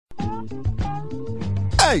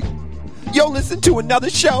Hey, you're listening to another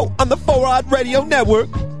show on the 4Odd Radio Network.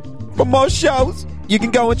 For more shows, you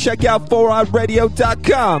can go and check out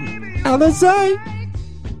 4oddradio.com. LSA.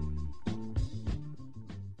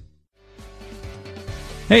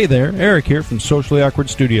 Hey there, Eric here from Socially Awkward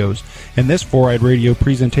Studios, and this 4-Eyed Radio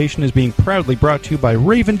presentation is being proudly brought to you by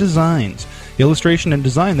Raven Designs, illustration and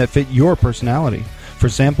design that fit your personality. For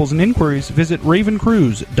samples and inquiries, visit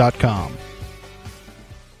ravencruise.com.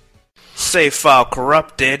 Save file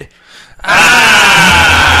corrupted.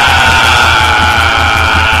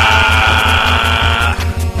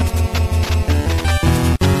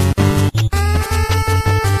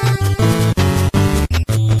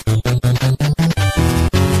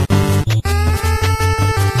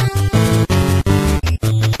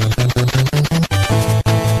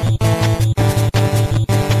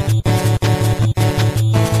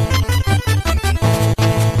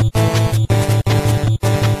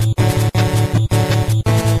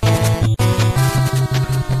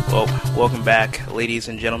 Welcome back, ladies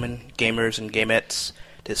and gentlemen, gamers and gamettes,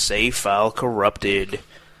 to Save File Corrupted.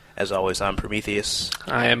 As always, I'm Prometheus.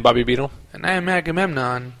 I am BobbyBeatle. And I am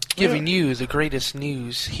Agamemnon, giving you the greatest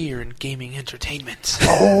news here in gaming entertainment.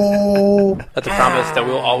 Oh! That's a promise that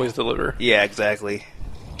we'll always deliver. Yeah, exactly.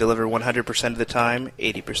 Deliver 100% of the time,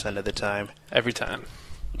 80% of the time. Every time.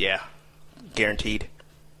 Yeah. Guaranteed.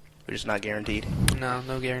 Or just not guaranteed.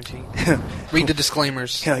 No guarantee. Read the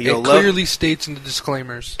disclaimers. Yeah, it clearly states in the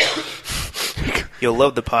disclaimers. You'll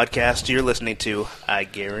love the podcast you're listening to, I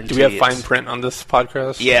guarantee. Do we have fine print on this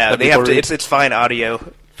podcast? Yeah, they have to. It's fine audio.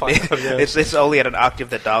 Fine audio. It's only at an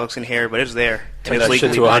octave that dogs can hear, but it's there. Turn that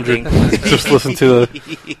shit to 100. Just listen to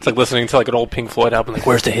it's like listening to like an old Pink Floyd album. Like,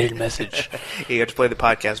 where's the hidden message? You have to play the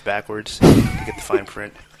podcast backwards to get the fine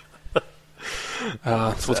print.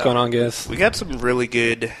 So what's going on, guys? We got some really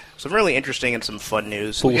interesting and some fun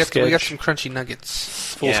news. We got some crunchy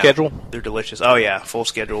nuggets. Full schedule? They're delicious. Oh yeah, full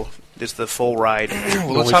schedule. It's the full ride.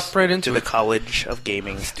 Well, let's hop right into the College of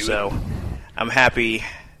Gaming. So I'm happy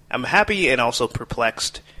and also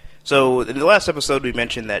perplexed. So in the last episode we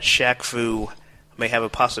mentioned that Shaq Fu may have a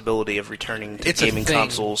possibility of returning to gaming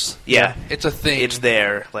consoles. Yeah, it's a thing. It's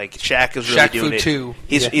there. Like Shaq is really doing it. Shaq Fu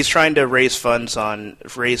 2. He's trying to raise funds on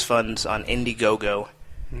Indiegogo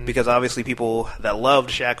because obviously people that loved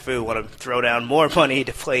Shaq Fu want to throw down more money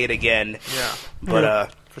to play it again. Yeah,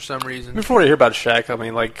 but for some reason. Before I hear about Shaq, I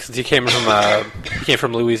mean, like, 'cause he came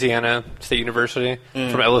from Louisiana State University,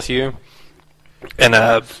 from LSU, and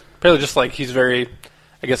apparently just like he's very,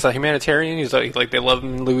 I guess, a humanitarian. He's like they love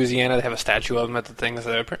him in Louisiana. They have a statue of him at the thing.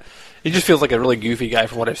 So he just feels like a really goofy guy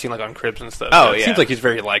from what I've seen, like on Cribs and stuff. Oh, so it yeah. seems like he's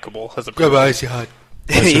very likable as a person. Grab icy hot.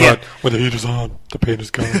 Yeah. When the heat is on, the pain is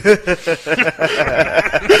gone.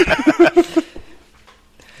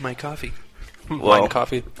 My coffee. Wine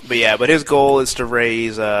coffee. But his goal is to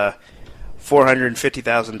raise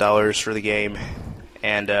 $450,000 for the game.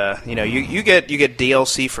 And you get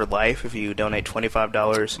DLC for life if you donate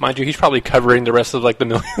 $25. Mind you, he's probably covering the rest of like the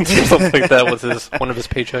millions or something like that with one of his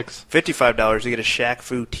paychecks. $55, you get a Shaq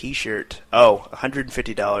Fu T-shirt. Oh,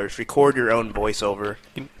 $150. Record your own voiceover.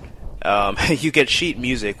 You get sheet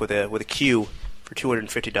music with a cue for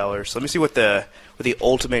 $250. So let me see what the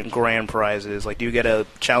ultimate grand prize is. Like, do you get to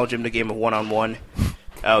challenge him to a game of one-on-one?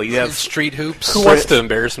 Oh, you have street hoops. Who wants to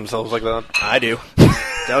embarrass themselves like that? I do.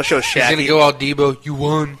 That'll show Shaq. He's gonna go all Debo. You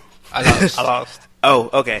won. I lost. Oh,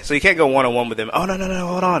 okay. So you can't go one-on-one with him. Oh, no,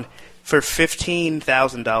 hold on. For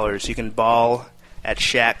 $15,000, you can ball at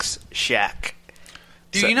Shaq's Shack.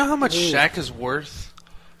 Do you know how much Shaq is worth?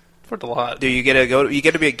 Worth a lot. Do you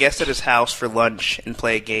get to be a guest at his house for lunch and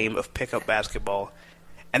play a game of pickup basketball.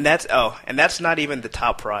 And that's not even the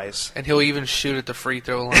top prize. And he'll even shoot at the free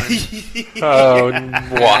throw line. Oh,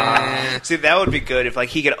 wow. See, that would be good if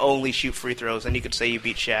he could only shoot free throws, and you could say you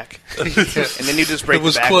beat Shaq. And then you just break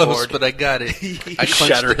the backboard. It was close, but I got it. I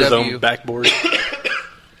shattered his own backboard.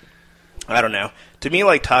 I don't know. To me,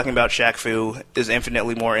 talking about Shaq Fu is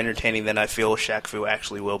infinitely more entertaining than I feel Shaq Fu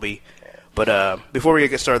actually will be. But before we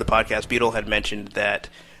get started the podcast, Beetle had mentioned that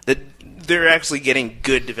they're actually getting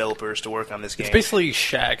good developers to work on this game. It's basically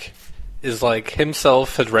Shaq is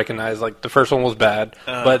himself has recognized the first one was bad,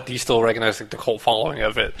 but he still recognized the cult following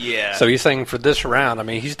of it. Yeah. So he's saying for this round, I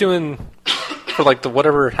mean, he's doing for the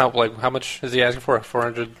whatever how much is he asking for?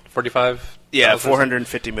 445? Yeah,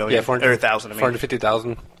 450 million. Yeah, 400,000.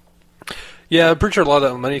 450,000. Yeah, I'm pretty sure a lot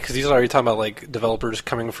of that money, because he's already talking about developers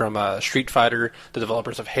coming from Street Fighter, the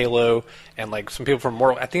developers of Halo, and some people from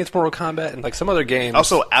Mortal Kombat, and some other games.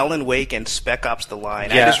 Also, Alan Wake and Spec Ops: The Line.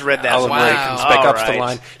 Yeah, I just read that. Alan Wake and Spec Ops: The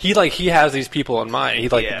Line. He has these people in mind. He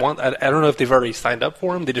Yeah. I don't know if they've already signed up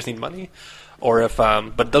for him. They just need money, or if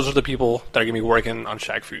but those are the people that are going to be working on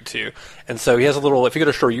Shaq Fu too. And so he has a little. If you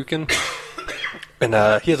go to Shoryuken,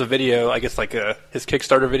 and he has a video, I guess like his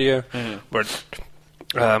Kickstarter video, where.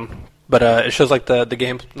 But it shows like the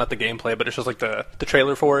game, not the gameplay, but it shows like the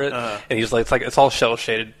trailer for it, and he's like it's all shell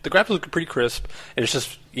shaded. The graphics look pretty crisp, and it's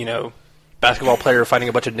just basketball player fighting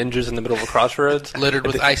a bunch of ninjas in the middle of a crossroads, littered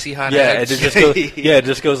with icy hot and eggs. it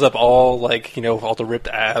just goes up all like all the ripped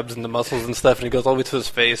abs and the muscles and stuff, and it goes all the way to his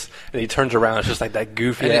face, and he turns around, it's just like that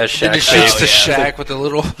goofy ass Shaq. And it shoots to Shaq with the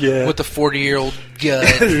little with the 40-year-old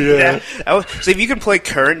gun. So if you can play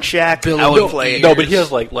current Shaq, Bill I would play it. No, but he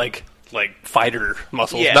has like fighter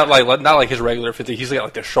muscles, not like his regular physique. He's got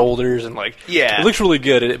like the shoulders and it looks really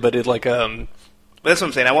good. But it But that's what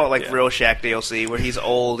I'm saying. I want real Shaq DLC where he's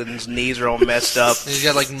old and his knees are all messed up. He's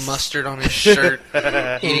got mustard on his shirt,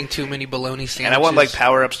 eating too many bologna sandwiches. And I want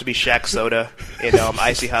power ups to be Shaq soda and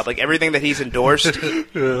icy hot, everything that he's endorsed. I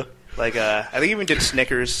think he even did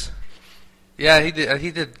Snickers. Yeah,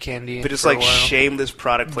 he did candy. But it's for a while. shameless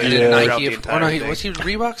product placement Nike. throughout the entire thing. Was he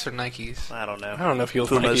Reeboks or Nikes? I don't know. I don't know if he was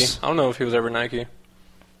Pumas. Nike. I don't know if he was ever Nike.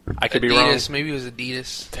 I could Adidas, be wrong. Maybe it was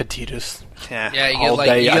Adidas. Adidas. Yeah, you all get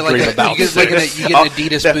day you I get dream an about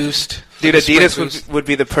Adidas boost. Dude, The Sprint boost. Adidas would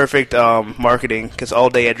be the perfect marketing because all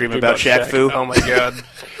day I dream about Shaq Fu. Oh my god.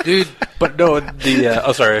 Dude. But no,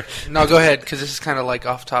 oh sorry. No, go ahead, because this is kind of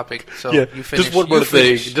off topic. So you finish. Just one more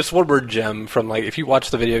thing. Just one more gem from if you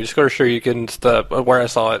watch the video, just go to Shoryuken where I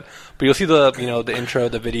saw it. But you'll see the intro,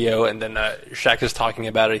 the video, and then Shaq is talking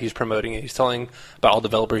about it. He's promoting it. He's telling about all the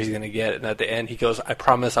developers he's going to get, and at the end he goes, "I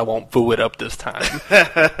promise I won't boo it up this time."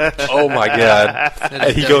 Oh my god!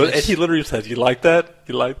 And he goes, and he literally says, "You like that?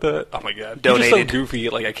 You like that?" Oh my god! He's just so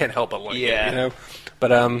goofy. I can't help but like it.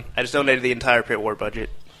 But I just donated the entire Pit War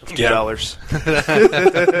budget.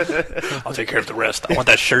 $2. I'll take care of the rest. I want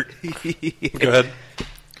that shirt. Go ahead.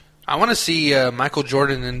 I want to see Michael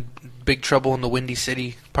Jordan in Big Trouble in the Windy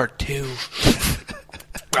City Part 2.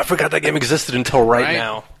 I forgot that game existed until right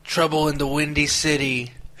now. Trouble in the Windy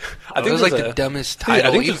City. I think it was the dumbest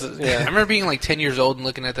title. I remember being 10 years old and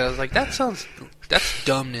looking at that. I was like, that's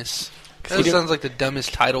dumbness. That sounds like the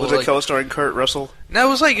dumbest title. Was it co-starring Kurt Russell? No, it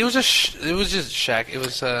was just Shaq. It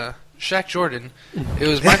was Shaq Jordan. It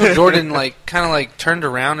was Michael Jordan kind of turned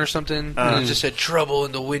around or something, and it just said "Trouble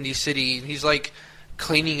in the Windy City." And he's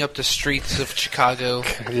cleaning up the streets of Chicago.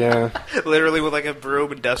 Yeah, literally with a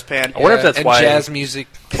broom and dustpan. I wonder if that's and why jazz music.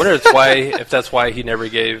 I wonder if that's why he never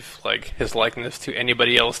gave his likeness to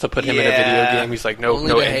anybody else to put him in a video game. He's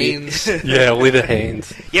no Haynes. Yeah, only the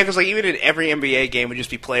Haynes. Yeah, because even in every NBA game would just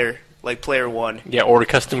be player one. Yeah, or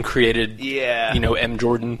custom created. Yeah, M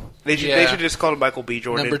Jordan. They should just call him Michael B.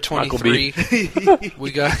 Jordan. Number 23.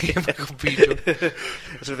 We got Michael B. Jordan.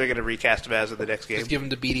 That's what they're going to recast him as in the next game. Just give him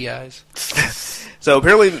the beady eyes. So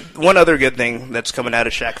apparently, one other good thing that's coming out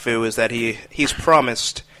of Shaq Fu is that he's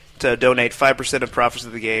promised to donate 5% of profits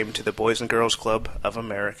of the game to the Boys and Girls Club of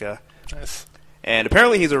America. Nice. And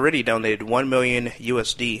apparently, he's already donated $1 million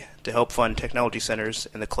USD to help fund technology centers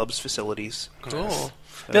in the club's facilities. Cool. Nice.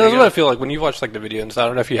 Yeah, that's what I feel like when you watch the video. And so I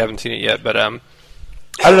don't know if you haven't seen it yet, but I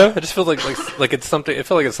don't know. I just feel like it's something. I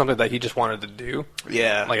feel like it's something that he just wanted to do.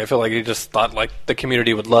 Yeah. I feel like he just thought the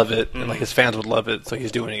community would love it and his fans would love it, so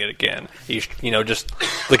he's doing it again. He's just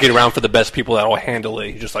looking around for the best people that will handle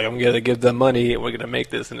it. He's just I'm gonna give them money and we're gonna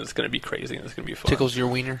make this and it's gonna be crazy and it's gonna be fun. Tickles your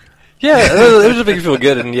wiener. Yeah, it just makes me feel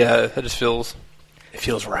good and it just feels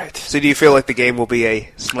right. So do you feel like the game will be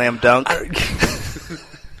a slam dunk?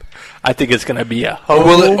 I think it's gonna be a or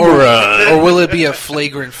will it be a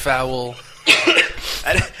flagrant foul?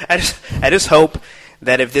 I just hope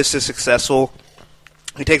that if this is successful,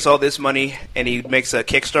 he takes all this money and he makes a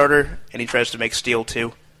Kickstarter and he tries to make Steel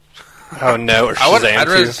 2. Oh no! Or I'd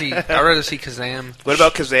rather see Kazam. What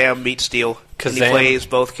about Kazam meet Steel? And he plays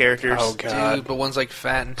both characters. Oh god! Dude, but one's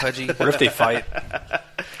fat and pudgy. What if they fight?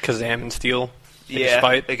 Kazam and Steel. They just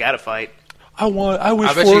fight. They gotta fight. I wish I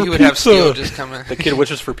bet for you he would pizza. have Steel just come in. The kid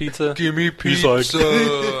wishes for pizza. Give me pizza. He's we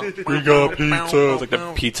got pizza. It's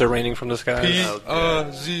the pizza raining from the sky.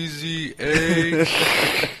 P-I-Z-Z-A.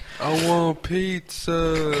 I want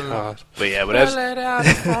pizza. God. But it out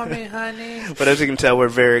for me, honey. But as you can tell, we're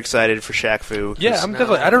very excited for Shaq Fu. Yeah, I'm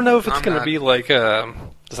definitely. I don't know if it's going to be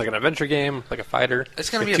just an adventure game, like a fighter.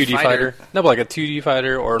 It's going to be a 2D fighter. No, but a 2D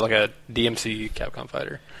fighter or a DMC Capcom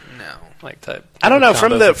fighter. No. Type. I don't know. I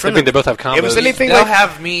think they both have combos. If it's anything they'll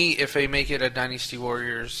have me if they make it a Dynasty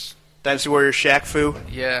Warriors. Dynasty Warriors Shaq Fu.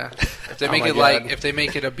 Yeah. If they make if they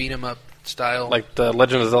make it a beat 'em up style, like the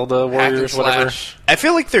Legend of Zelda Warriors, whatever. I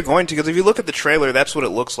feel like they're going to because if you look at the trailer, that's what it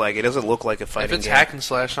looks like. It doesn't look like a fighting game. If it's hack and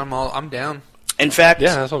slash, I'm down. In fact,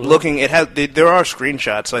 Yeah, that's what there are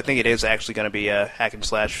screenshots, so I think it is actually going to be a hack and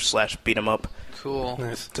slash beat 'em up. Cool.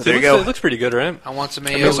 Nice. So there you go. It looks pretty good, right? I want some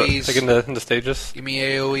I guess, AoEs. like in the stages. Give me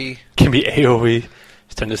AoE. Give me AoE.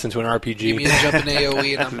 Just turn this into an RPG. Give me a jumping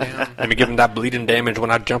AoE and I'm down. Let me give him that bleeding damage when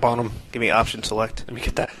I jump on him. Give me option select. Let me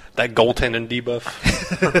get that goaltending debuff.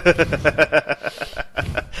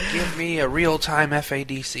 Give me a real-time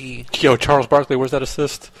FADC. Yo, Charles Barkley, where's that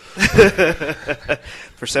assist?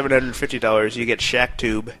 For $750, you get Shaq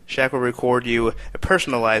Tube. Shaq will record you a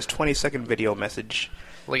personalized 20-second video message.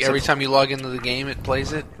 Like every time you log into the game, it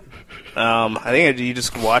plays it? I think you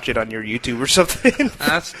just watch it on your YouTube or something.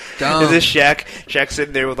 That's dumb. Is this Shaq? Shaq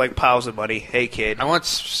sitting there with like piles of money. Hey, kid. I want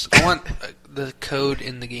the code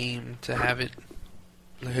in the game to have it.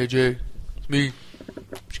 Like, hey, Jay, it's me.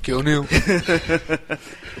 Shaquille O'Neal.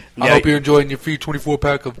 I hope you're enjoying your free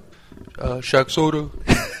 24-pack of Shaq soda.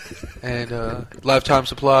 And lifetime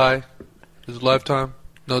supply. Is it lifetime?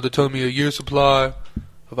 No, they're telling me a year supply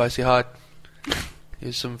of Icy Hot.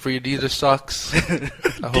 Here's some free Adidas socks.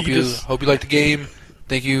 I hope you like the game.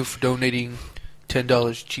 Thank you for donating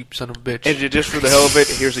 $10, cheap son of a bitch. And just for the hell of it,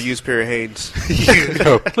 here's a used pair of Hanes.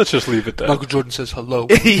 No, let's just leave it there. Michael Jordan says hello.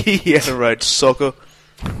 Yeah, right, sucker.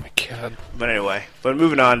 Oh my god. But anyway,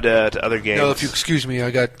 moving on to other games. No, if you excuse me, I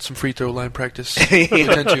got some free throw line practice.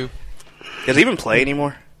 Pretend to. Does he even play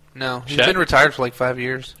anymore? No, he's Shaq? been retired for like 5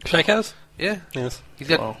 years. Shaq has? Yeah, Yes. he's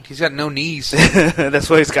got no knees. That's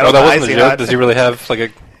why he's got Oh, all that the wasn't Icy a joke? Hot. Does he really have like a...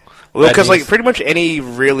 Well, because bad like knees? pretty much any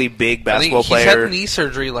really big I think basketball he's player had knee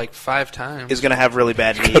surgery like 5 times. is going to have really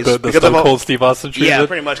bad knees. the because of Stone all, Cold Steve Austin treatment? yeah,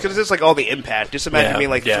 pretty much. Because it's just like all the impact. Just imagine Yeah, being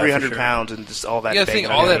like yeah, for 300 sure. pounds and just all that. You gotta think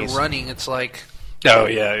banging all on your that knees. running. It's like Oh,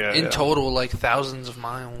 yeah. in total like thousands of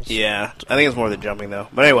miles. Yeah, I think it's more than jumping though.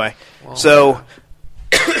 But anyway, Well, so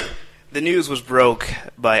the news was broke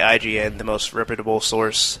by IGN, the most reputable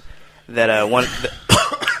source. That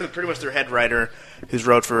pretty much their head writer, who's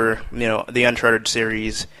wrote for the Uncharted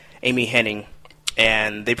series, Amy Hennig,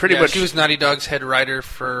 and they pretty much she was Naughty Dog's head writer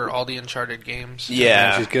for all the Uncharted games.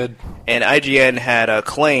 yeah, She's good. and IGN had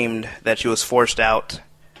claimed that she was forced out,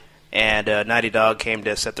 and Naughty Dog came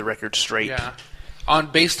to set the record straight. Yeah.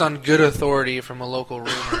 Based on good authority from a local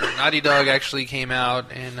rumor, Naughty Dog actually came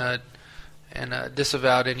out and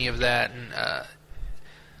disavowed any of that.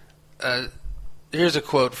 And here's a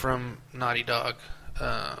quote from Naughty Dog.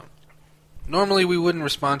 Normally we wouldn't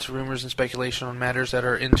respond to rumors and speculation on matters that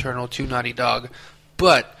are internal to Naughty Dog,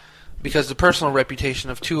 but because the personal reputation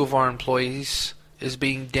of 2 of our employees is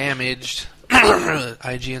being damaged,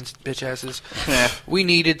 IGN's bitch asses, we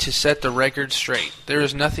needed to set the record straight. There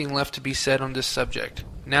is nothing left to be said on this subject.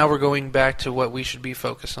 Now we're going back to what we should be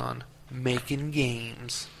focused on, making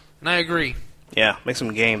games. And I agree. Yeah, make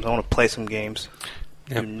some games. I want to play some games.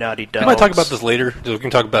 Yep. You Naughty Dogs. We might talk about this later. We can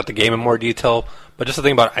talk about the game in more detail. But just the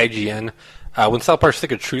thing about IGN, when South Park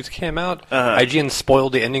Stick of Truth came out, IGN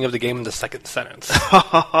spoiled the ending of the game in the second sentence.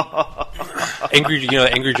 Angry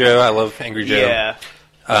Joe. I love Angry Joe.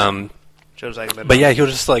 Yeah. Joe's But yeah, he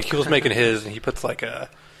was making his, and he puts like a,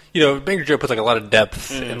 Angry Joe puts like a lot of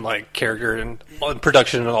depth in like character and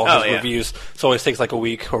production and all his reviews. So it always takes like a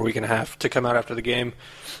week or a week and a half to come out after the game.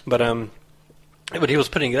 But he was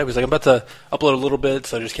putting it up. He's like, I'm about to upload a little bit,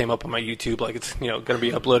 so it just came up on my YouTube, like it's going to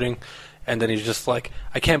be uploading. And then he's just like,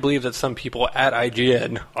 I can't believe that some people at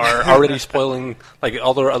IGN are already spoiling, like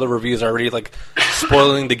all their other reviews are already like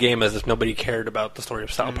spoiling the game as if nobody cared about the story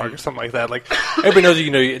of South Park or something like that. Like everybody knows,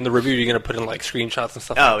 in the review you're going to put in like screenshots and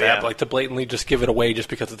stuff like that. But, like to blatantly just give it away just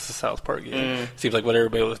because it's a South Park game. Seems like what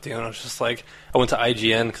everybody was doing. I was just like, I went to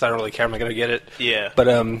IGN because I don't really care. I'm not going to get it. Yeah. But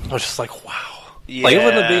I was just like, wow. Yeah. Like, it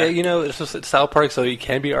wouldn't be, it's South Park, so it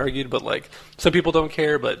can be argued, but, like, some people don't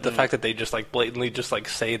care, but the fact that they just, like, blatantly just, like,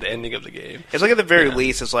 say the ending of the game. It's like at the very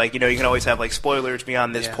least, it's like, you can always have, like, spoilers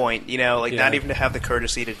beyond this point, not Yeah. even to have the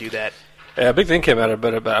courtesy to do that. Yeah, a big thing came out of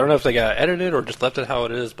it, but I don't know if they got edited or just left it how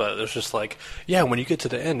it is, but it's just like, when you get to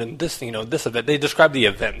the end and this, this event, they describe the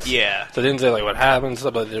events. Yeah. So they didn't say, like, what happens,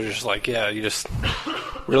 but they're just like, you just,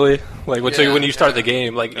 really? Like, so when you start the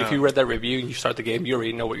game, like, if you read that review and you start the game, you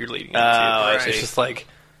already know what you're leading into. I see. It's just like,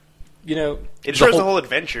 it shows the whole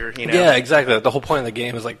adventure, Yeah, exactly. The whole point of the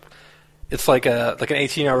game is like, it's like an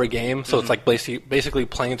 18-hour game, so it's like basically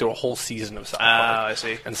playing through a whole season of South Park. I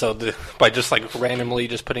see. And so by just like randomly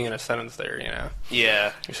just putting in a sentence there,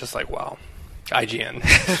 Yeah. it's just like, wow, IGN,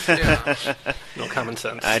 no common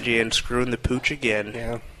sense. IGN screwing the pooch again.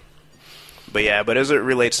 Yeah. But as it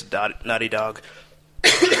relates to Naughty Dog,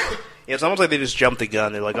 it's almost like they just jumped the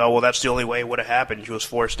gun. They're like, oh, well, that's the only way it would have happened. She was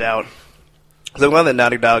forced out. So I'm glad that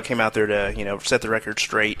Naughty Dog came out there to, set the record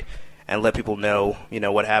straight. and let people know,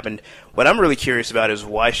 what happened. What I'm really curious about is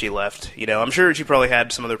why she left. I'm sure she probably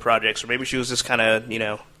had some other projects, or maybe she was just kind of,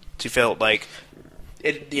 she felt like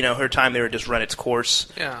it, her time there had just run its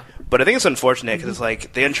course. Yeah. But I think it's unfortunate because it's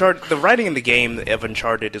like the writing in the game of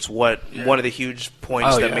Uncharted is one of the huge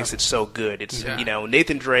points that makes it so good. It's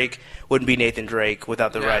Nathan Drake wouldn't be Nathan Drake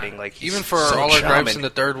without the writing. Like even for so all our charming. gripes in the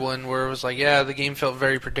third one, where it was like, the game felt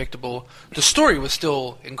very predictable. The story was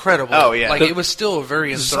still incredible. Oh yeah, like it was still a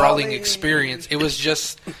very enthralling experience. It was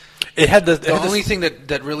just it had the only thing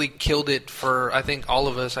that really killed it for I think all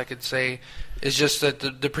of us. I could say. Is just that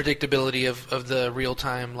the predictability of the real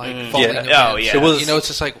time falling events. Oh yeah. It was, it's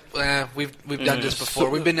just like we've done this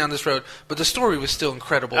before. We've been down this road, but the story was still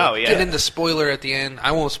incredible. Oh yeah. Getting the spoiler at the end,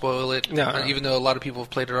 I won't spoil it, even though a lot of people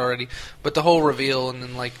have played it already. But the whole reveal, and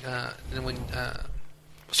then and when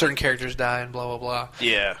certain characters die and blah blah blah.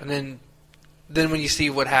 Yeah. And then when you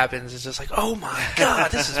see what happens, it's just like, oh my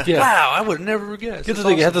god, this is wow! I would have never guessed. Here's the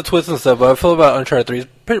thing: it has the twists and stuff. But I feel about Uncharted 3 is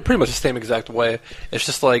pretty much the same exact way. It's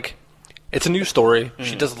just like. It's a new story.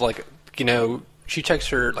 She does she checks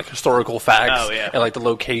her historical facts and the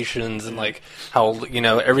locations and how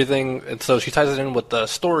everything. And so she ties it in with the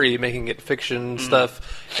story, making it fiction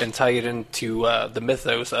stuff, and tie it into the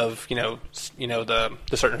mythos of the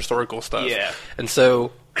certain historical stuff. Yeah. And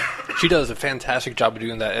so she does a fantastic job of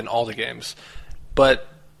doing that in all the games, but.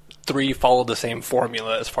 3 followed the same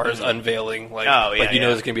formula as far as unveiling,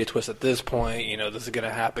 there's going to be a twist at this point, this is going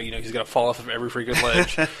to happen, he's going to fall off of every freaking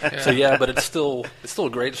ledge. So but it's still a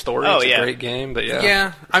great story. It's a great game, but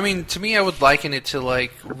yeah. I mean, to me, I would liken it to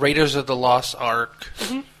Raiders of the Lost Ark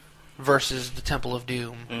versus the Temple of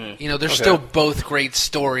Doom. They're still both great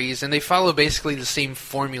stories, and they follow basically the same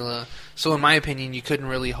formula. So, in my opinion, you couldn't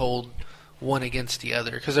really hold one against the other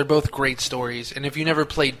because they're both great stories, and if you never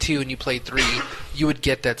played 2 and you played 3 you would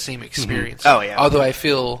get that same experience. Although I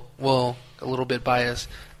feel a little bit biased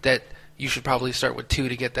that you should probably start with 2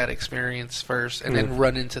 to get that experience first and then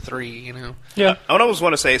run into 3. I would almost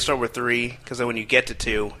want to say start with 3 because then when you get to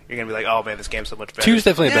 2 you're gonna be like, oh man, this game's so much better. 2's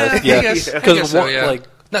definitely best. I guess so,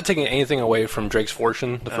 not taking anything away from Drake's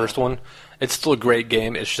Fortune, the first one, it's still a great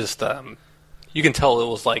game. It's just you can tell it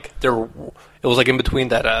was in between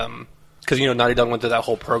that because Naughty Dog went through that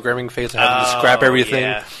whole programming phase and had to scrap everything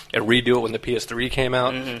and redo it when the PS3 came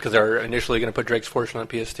out because they were initially going to put Drake's Fortune on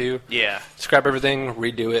PS2. Yeah, scrap everything,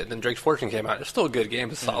 redo it, and then Drake's Fortune came out. It's still a good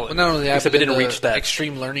game. It's solid. But not only that, except but it didn't reach that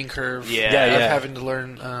extreme learning curve. Of having to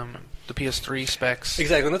learn the PS3 specs.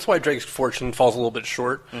 Exactly, and that's why Drake's Fortune falls a little bit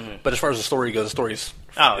short. But as far as the story goes, the story's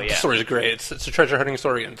great. It's a treasure hunting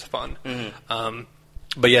story and it's fun.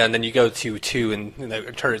 But and then you go to 2, and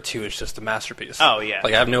Uncharted 2 is just a masterpiece. Oh, yeah.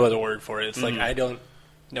 I have no other word for it. It's I don't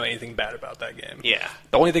know anything bad about that game. Yeah.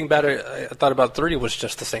 The only thing bad I thought about 3 was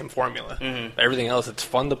just the same formula. Everything else, it's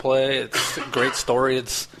fun to play. It's a great story.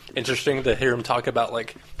 It's interesting to hear him talk about,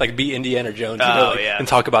 be Indiana Jones, and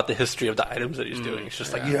talk about the history of the items that he's doing. It's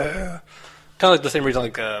just kind of like the same reason,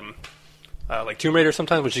 like Tomb Raider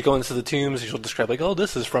sometimes, when you go into the tombs, you'll describe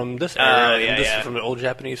this is from this era, and this is from the old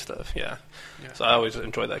Japanese stuff. Yeah. So I always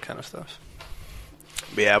enjoy that kind of stuff.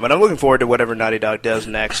 Yeah, but I'm looking forward to whatever Naughty Dog does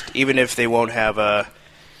next, even if they won't have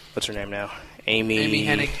what's her name now, Amy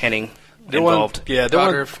Hennig involved.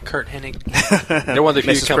 Daughter of Kurt Hennig. They're one of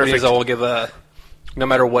the few companies that will give no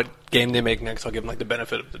matter what game they make next, I'll give them the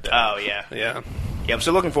benefit of the doubt. Oh yeah. Yeah, I'm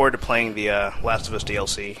still looking forward to playing the Last of Us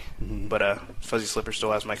DLC, but Fuzzy Slipper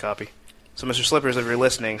still has my copy. So, Mr. Slippers, if you're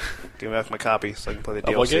listening, give me back my copy so I can play the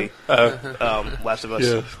DLC. Last of Us.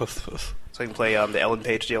 Yeah, Last of Us. So I can play the Ellen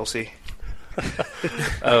Page DLC. I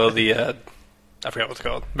forgot what it's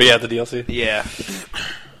called. But the DLC. Yeah.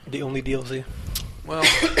 The only DLC. Well,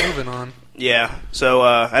 moving on. Yeah. So,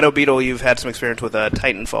 I know, Beatle, you've had some experience with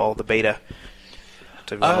Titanfall, the beta.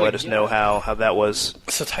 So, if you want to let us know how that was.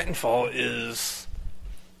 So, Titanfall is...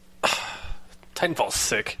 Titanfall's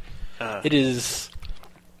sick. It is...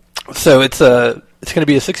 So it's going to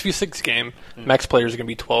be a 6v6 game. Max players are going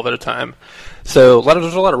to be 12 at a time. So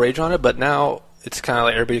there's a lot of rage on it, but now it's kind of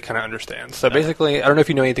like everybody kind of understands. So basically, I don't know if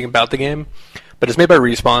you know anything about the game, but it's made by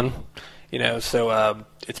Respawn. So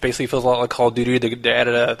it basically feels a lot like Call of Duty. They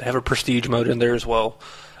have a prestige mode in there as well.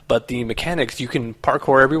 But the mechanics, you can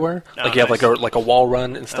parkour everywhere. You have like a wall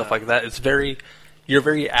run and stuff like that. You're a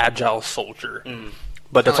very agile soldier.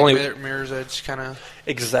 But that's only Mirror's Edge kind of.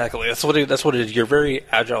 Exactly. That's what it is. You're a very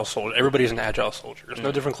agile soldier. Everybody's an agile soldier. There's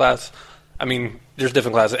no different class. I mean, there's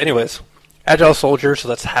different classes. Anyways, agile soldier. So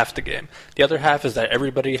that's half the game. The other half is that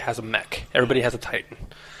everybody has a mech. Everybody has a Titan.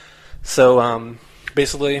 So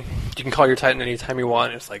basically, you can call your Titan anytime you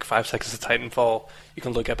want. It's 5 seconds of Titanfall. You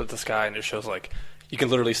can look up at the sky and it shows you can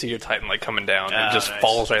literally see your Titan like coming down and it just nice.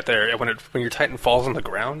 falls right there. And when your Titan falls on the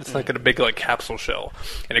ground, it's like in a big like capsule shell,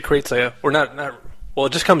 and it creates it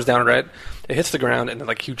just comes down, right? It hits the ground, and then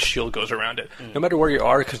like huge shield goes around it. No matter where you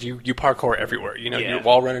are, because you parkour everywhere. You know, you're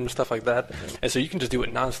wall running and stuff like that, and so you can just do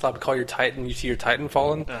it nonstop. Call your Titan. You see your Titan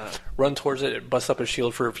falling, run towards it. It busts up a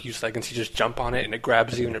shield for a few seconds. You just jump on it, and it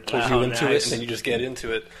grabs you, and it pulls you into it, and then you just get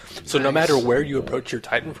into it. So no matter where you approach your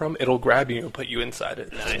Titan from, it'll grab you and put you inside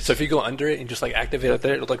it. Nice. So if you go under it and just like activate it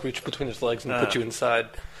there, it'll like reach between its legs and put you inside.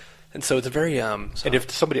 And so it's a very and if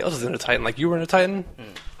somebody else is in a Titan, like you were in a Titan,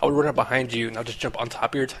 I would run up behind you and I'll just jump on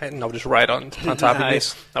top of your Titan. I'll just ride on top of you.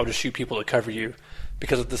 I would just shoot people to cover you.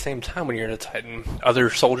 Because at the same time, when you're in a Titan, other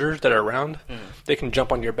soldiers that are around, they can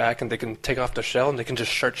jump on your back and they can take off the shell and they can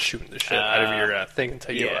just start shooting the shit out of your thing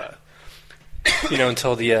until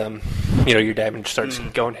until the your damage starts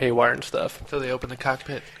going haywire and stuff. Until they open the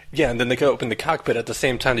cockpit. Yeah, and then they can open the cockpit at the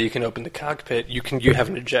same time that you can open the cockpit. You have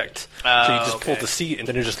an eject, so you just pull the seat, and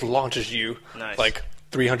then it just launches you like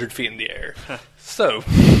 300 feet in the air. So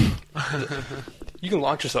you can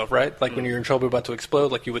launch yourself, right? Like when you're in trouble about to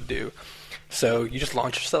explode, like you would do. So you just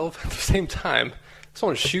launch yourself at the same time.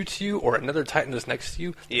 Someone shoots you, or another Titan is next to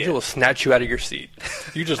you, it will snatch you out of your seat.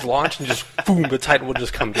 You just launch and just boom, the Titan will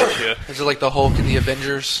just come get you. Is it like the Hulk in the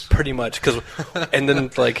Avengers? Pretty much, and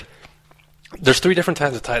then like. There's 3 different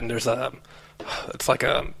types of Titan. There's it's like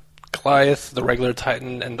a Goliath, the regular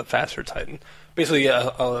Titan, and the faster Titan. Basically,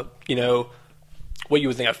 what you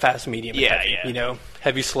would think of fast, medium, and heavy. You know,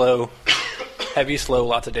 heavy, slow,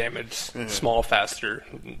 lots of damage. Small, faster,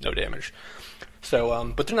 no damage.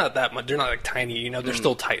 So, but they're not that much. They're not like tiny. You know, they're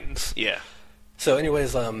still Titans. Yeah. So,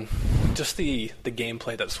 anyways, just the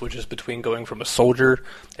gameplay that switches between going from a soldier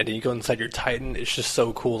and then you go inside your Titan, it's just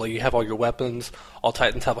so cool. Like, you have all your weapons. All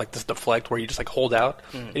Titans have, like, this deflect where you just, like, hold out.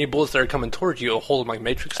 Any bullets that are coming towards you, you'll hold them, like,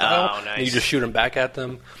 Matrix style. Oh, nice. And you just shoot them back at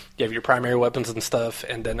them. You have your primary weapons and stuff.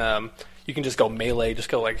 And then you can just go melee, just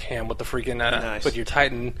go, like, ham with the freaking, with your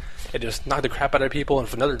Titan and just knock the crap out of people. And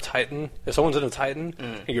if another Titan, if someone's in a Titan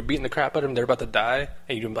and you're beating the crap out of them, they're about to die,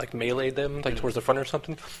 and you, like, melee them, like, towards the front or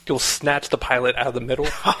something, you'll snatch the pilot out of the middle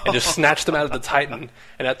and just snatch them out of the Titan.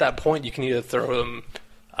 And at that point, you can either throw them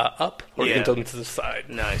up or you can throw them to the side.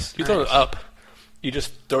 Nice. You throw them up, you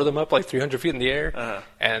just throw them up like 300 feet in the air,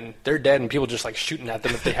 and they're dead, and people just like shooting at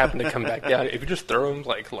them if they happen to come back down. If you just throw them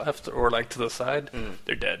like left or like to the side,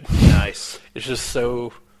 they're dead. Nice. It's just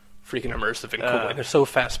so freaking immersive and cool, and they're so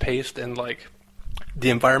fast paced, and like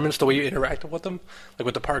the environments, the way you interact with them, like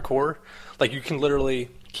with the parkour, like you can literally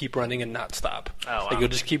keep running and not stop. Oh, wow. Like you'll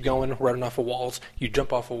just keep going, running off of walls. You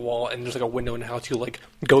jump off a wall, and there's like a window in the house. You like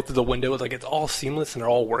go through the window. Like it's all seamless and it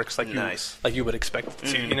all works like you would expect it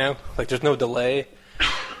to. You know, like there's no delay.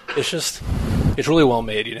 It's really well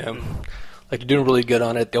made. You know, like you're doing really good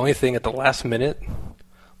on it. The only thing at the last minute,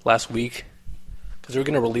 last week, because they were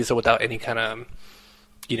gonna release it without any kind of,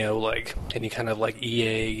 like any kind of like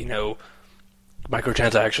EA,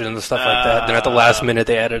 microtransactions and stuff like that. Then at the last minute,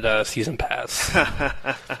 they added a season pass.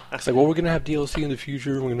 It's like, well, we're going to have DLC in the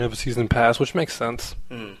future. We're going to have a season pass, which makes sense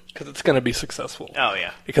because it's going to be successful. Oh,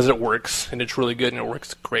 yeah. Because it works, and it's really good, and it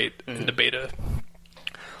works great in the beta.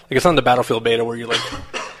 Like, it's not the Battlefield beta where you're, like,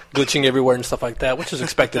 glitching everywhere and stuff like that, which is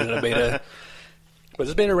expected in a beta. But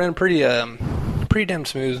this beta ran pretty damn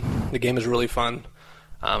smooth. The game is really fun.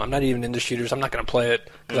 I'm not even into shooters. I'm not going to play it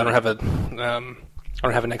because I don't have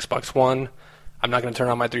an Xbox One. I'm not going to turn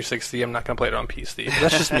on my 360. I'm not going to play it on PC.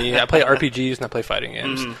 That's just me. I play RPGs and I play fighting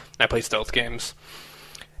games. And I play stealth games.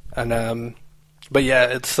 And but yeah,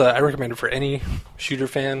 it's I recommend it for any shooter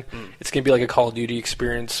fan. It's going to be like a Call of Duty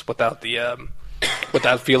experience without the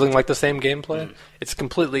without feeling like the same gameplay. It's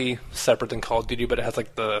completely separate than Call of Duty, but it has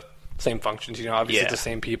like the same functions. Obviously it's the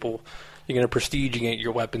same people. You're going to prestige. You get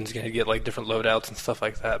your weapons. You're going to get like different loadouts and stuff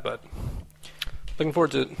like that. But looking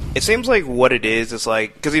forward to it. It seems like what it is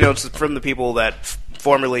like, because, it's from the people that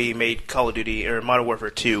formerly made Call of Duty, or Modern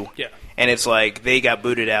Warfare 2. Yeah. And it's like, they got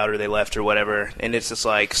booted out or they left or whatever. And it's just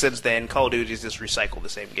like, since then, Call of Duty's just recycled the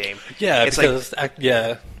same game. Yeah, it's because,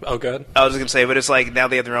 oh, good. I was going to say, but it's like, now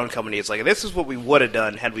they have their own company. It's like, this is what we would have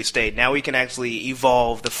done had we stayed. Now we can actually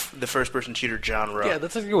evolve the first-person shooter genre. Yeah,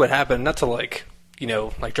 that's exactly what happened. Not to, like,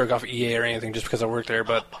 jerk off EA or anything just because I work there,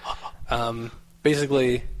 but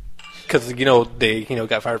basically, because, they,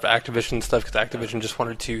 got fired for Activision and stuff, because Activision just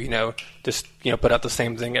wanted to, put out the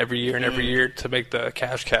same thing every year and every year to make the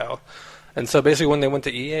cash cow. And so basically when they went to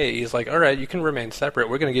EA, he's like, all right, you can remain separate.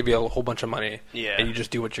 We're going to give you a whole bunch of money, and you just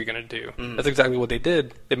do what you're going to do. That's exactly what they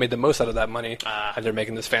did. They made the most out of that money, and they're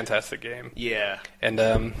making this fantastic game. Yeah. And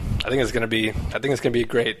I think it's going to be a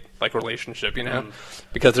great, like, relationship,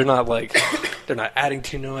 because they're not They're not adding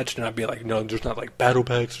too much. They're not being like, no, there's not like battle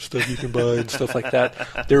packs or stuff you can buy and stuff like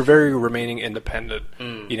that. They're very remaining independent,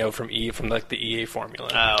 you know, from like the EA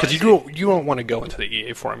formula. Because you don't want to go into the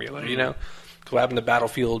EA formula, you know. Because what happened to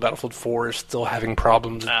Battlefield 4 is still having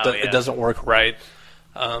problems. It doesn't work right.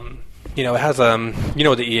 You know, it has you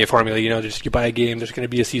know, the EA formula. You know, just you buy a game, there's going to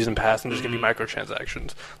be a season pass, and there's going to be microtransactions.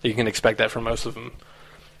 So you can expect that for most of them.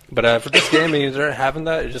 But for this game, I mean, they're having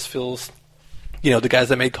that. It just feels, you know, the guys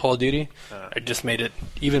that made Call of Duty just made it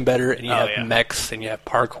even better. And you have mechs, and you have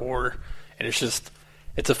parkour, and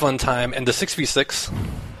it's a fun time. And the 6v6,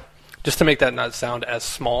 just to make that not sound as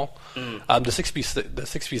small, the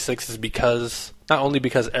 6v6 is because not only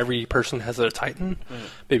because every person has a Titan,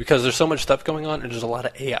 but because there's so much stuff going on and there's a lot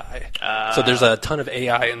of AI. So there's a ton of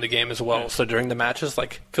AI in the game as well. So during the matches,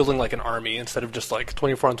 like feeling like an army instead of just like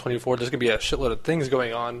 24 on 24. There's gonna be a shitload of things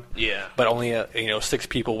going on. Yeah. But only 6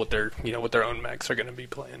 people with their own mechs are gonna be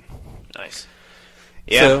playing. Nice.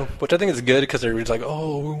 Yeah. So, which I think is good because everybody's like,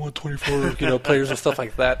 oh, we want 24 players and stuff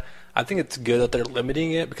like that. I think it's good that they're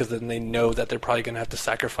limiting it because then they know that they're probably going to have to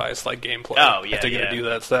sacrifice like gameplay if they're going to do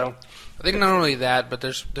that. So I think not only that, but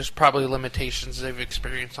there's probably limitations they've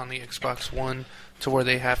experienced on the Xbox One to where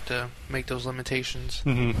they have to make those limitations.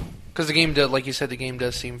 Because the game does, like you said, the game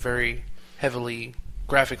does seem very heavily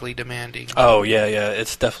graphically demanding. Oh yeah,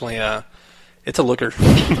 it's definitely it's a looker.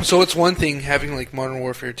 So it's one thing having like Modern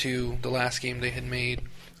Warfare 2, the last game they had made.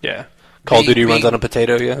 Yeah. Call of Duty runs on a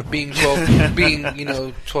potato, yeah. Being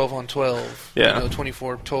 12 on 12,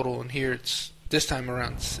 24 total, and here it's this time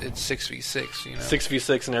around it's 6v6, you know.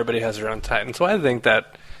 6v6, and everybody has their own Titan. So I think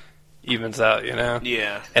that evens out, you know.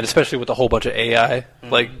 Yeah. And especially with a whole bunch of AI,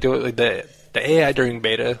 like the AI during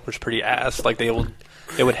beta was pretty ass. Like they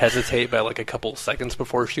would hesitate by like a couple seconds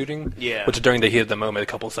before shooting. Yeah. Which during the heat of the moment, a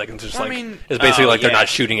couple seconds is it's basically like they're not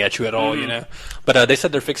shooting at you at all, you know. But they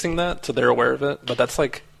said they're fixing that, so they're aware of it. But that's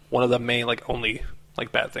like one of the main, like, only,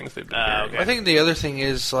 like, bad things they've been doing. Okay. I think the other thing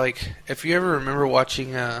is, like, if you ever remember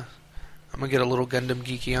watching, I'm going to get a little Gundam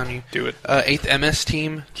geeky on you. Do it. 8th MS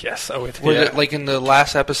team. Yes, like, in the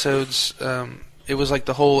last episodes, it was, like,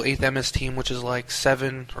 the whole 8th MS team, which is, like,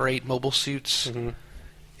 7 or 8 mobile suits.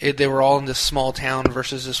 They were all in this small town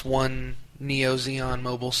versus this one Neo Xeon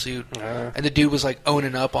mobile suit, and the dude was like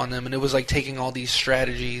owning up on them, and it was like taking all these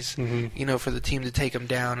strategies, you know, for the team to take them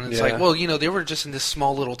down. And it's like, well, you know, they were just in this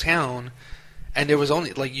small little town, and there was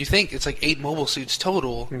only like you think it's like 8 mobile suits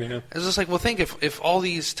total. It's just like, well, think if all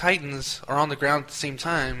these Titans are on the ground at the same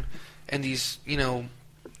time, and these, you know,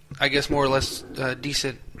 I guess more or less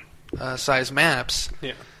decent size maps.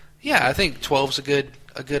 Yeah, I think 12's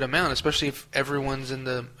a good amount, especially if everyone's in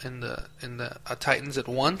the Titans at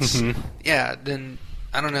once. Yeah, then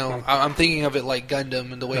I don't know. I'm thinking of it like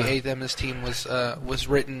Gundam and the way 8th MS team was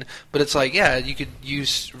written, but it's like, yeah, you could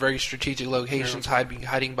use very strategic locations,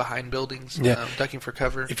 hiding behind buildings, ducking for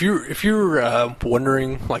cover. If you're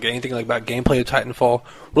wondering like anything like about gameplay of Titanfall,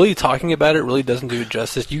 really talking about it really doesn't do it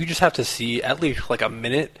justice. You just have to see at least like a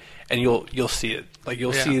minute, and you'll see it. Like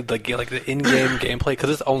you'll see the in-game gameplay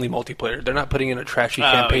because it's only multiplayer. They're not putting in a trashy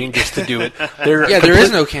campaign just to do it. There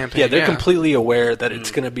is no campaign. Yeah, they're completely aware that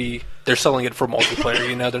it's going to be. They're selling it for multiplayer.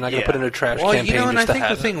 You know, they're not going to put in a trash campaign. You know, and just I think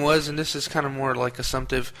the thing was, and this is kind of more like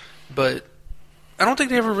assumptive, but I don't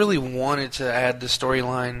think they ever really wanted to add the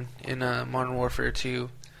storyline in Modern Warfare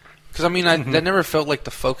 2. Because, I mean, that never felt like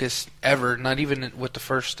the focus ever, not even with the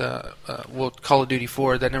first Call of Duty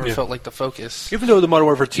 4, that never felt like the focus. Even though the Modern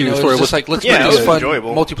Warfare 2 story was like, let's make this fun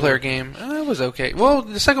multiplayer game. It was okay. Well,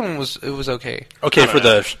 the second one was okay. Okay,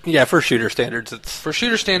 for shooter standards, for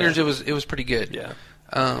shooter standards, it was pretty good.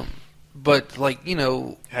 Yeah. But like, you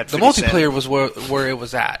know, the multiplayer was where it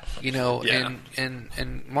was at, you know,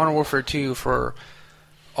 and Modern Warfare 2, for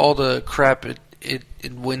all the crap it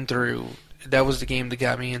went through, that was the game that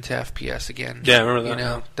got me into FPS again. Yeah, I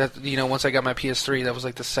remember that. You know, once I got my PS3, that was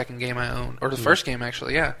like the second game I owned, or the first game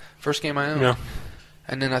actually. Yeah, first game I owned. Yeah.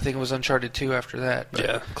 And then I think it was Uncharted 2 after that. But,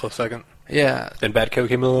 yeah, close second. Yeah. Then Bad Co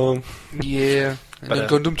came along. Yeah. And then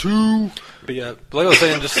Gundam 2. But yeah, like I was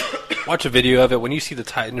saying, just watch a video of it. When you see the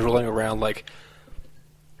Titans rolling around, like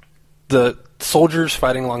the soldiers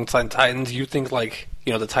fighting alongside Titans, you think like,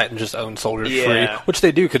 you know, the Titans just own soldiers free, which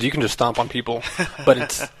they do because you can just stomp on people. But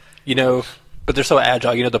it's, you know, but they're so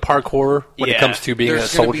agile. You know, the parkour when it comes to being a soldier.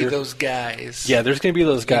 There's going to be those guys. Yeah, there's going to be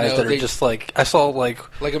those guys that are just like, I saw like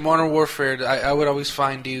in Modern Warfare, I would always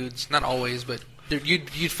find dudes, not always, but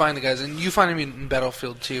you'd find the guys, and you find them in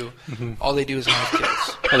Battlefield too. All they do is knife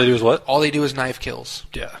kills. All they do is what? All they do is knife kills.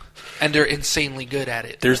 Yeah. And they're insanely good at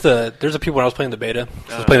it. There's the people when I was playing the beta.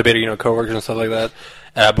 I was playing the beta, you know, coworkers and stuff like that.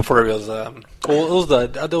 Before it was,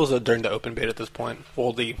 it was during the open beta at this point.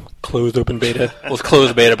 Well, the closed open beta. It was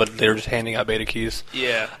closed beta, but they were just handing out beta keys.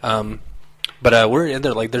 Yeah. But we're in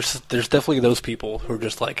there, like, there's definitely those people who are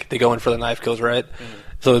just, like, they go in for the knife kills, right?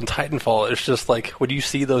 So in Titanfall, it's just, like, when you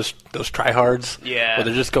see those tryhards, where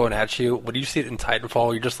they're just going at you, when you see it in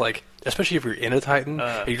Titanfall, you're just, like, especially if you're in a Titan,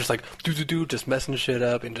 and you're just, like, just messing shit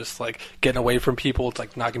up, and just, like, getting away from people, it's,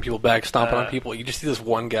 like, knocking people back, stomping on people. You just see this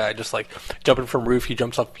one guy just, like, jumping from roof, he,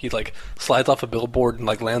 like, slides off a billboard and,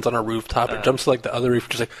 like, lands on a rooftop, and jumps to, like, the other roof,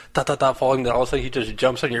 just, like, falling, then all of a sudden he just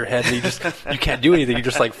jumps on your head, and you can't do anything, you're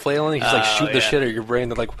just, like, flailing, he's, like, shooting the shit out of your brain,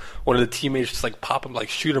 and, like, one of the teammates just, like, pop him, like,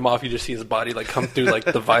 shoot him off, you just see his body, like, come through, like,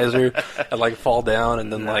 the visor, and, like, fall down,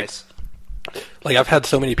 and then, like, I've had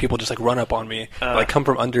so many people just, like, run up on me, like, come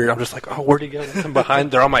from under, I'm just like, oh, where'd he go? From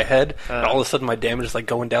behind, they're on my head, and all of a sudden my damage is, like,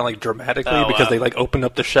 going down, like, dramatically, because they, like, open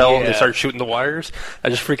up the shell, and they start shooting the wires. I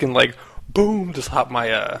just freaking, like, boom, just hop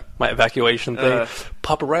my my evacuation thing,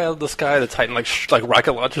 pop it right out of the sky, the Titan, like,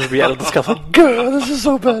 rocket launches me out of the sky, like, God, this is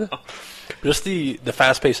so bad. Just the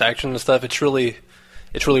fast-paced action and stuff, it's really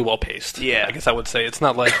well-paced. Yeah. I guess I would say. It's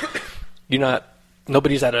not like,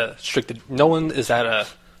 nobody's at a no one is at a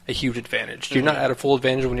huge advantage. You're not at a full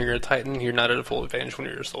advantage when you're a Titan. You're not at a full advantage when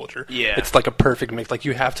you're a soldier. Yeah. It's like a perfect mix. Like,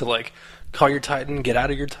 you have to, like, call your Titan, get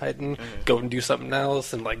out of your Titan, go and do something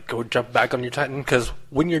else, and, like, go jump back on your Titan. Because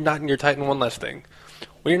when you're not in your Titan, one last thing.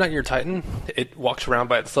 When you're not in your Titan, it walks around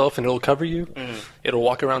by itself, and it'll cover you. It'll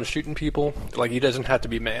walk around shooting people. Like, it doesn't have to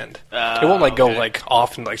be manned. It won't, like, go, like,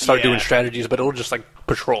 off and, like, start doing strategies, but it'll just, like,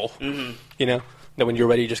 patrol. You know? Then when you're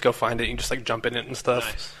ready, you just go find it, and you just, like, jump in it and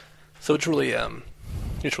stuff. Nice. So it's really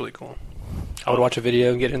cool. I would watch a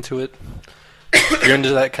video and get into it. If you're into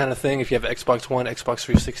that kind of thing, if you have Xbox One, Xbox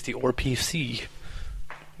 360, or PC,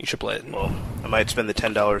 you should play it. Well, I might spend the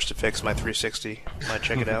 $10 to fix my 360. Might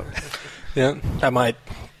check it out. Yeah, I might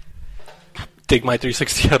dig my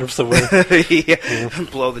 360 out of somewhere.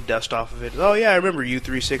 Blow the dust off of it. Oh, yeah, I remember you,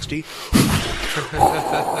 360.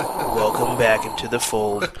 Welcome back into the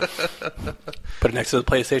fold. Put it next to the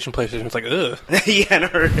PlayStation. PlayStation's like, ugh.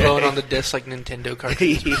 Blowing on the disc like Nintendo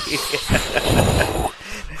cartridges.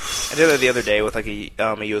 I did that the other day with, like, a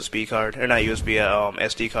USB card. Or not USB,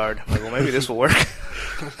 SD card. I'm like, well, maybe this will work.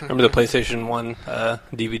 Remember the PlayStation 1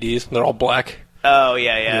 DVDs? They're all black. Oh,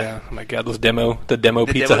 yeah. Oh my God, the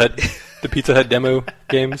Pizza Hut demo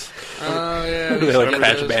games. Oh yeah, they like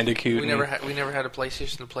Crash Bandicoot. We never had a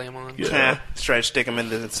PlayStation to play them on. Let's try to stick them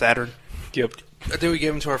into the Saturn. Yep. I think we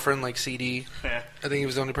gave them to our friend like CD. Yeah. I think he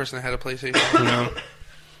was the only person that had a PlayStation. No.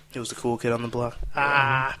 He was the cool kid on the block.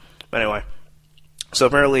 But anyway, so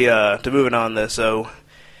apparently, to moving on, the Sony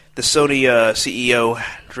CEO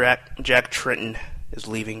Jack Tretton is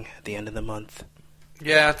leaving at the end of the month.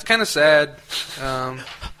 Yeah, it's kind of sad,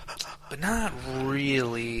 but not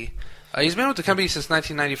really. He's been with the company since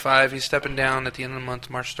 1995. He's stepping down at the end of the month,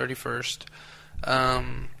 March 31st.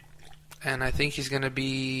 And I think he's going to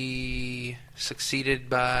be succeeded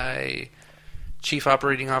by Chief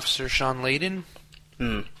Operating Officer Sean Layden.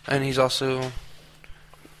 And he's also...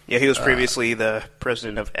 Yeah, he was previously the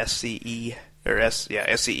president of SCE, or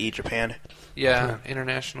SCE Japan. Yeah,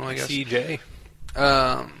 international, I guess. CJ.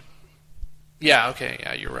 Yeah,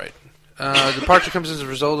 you're right. The departure comes as a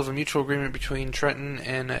result of a mutual agreement between Trenton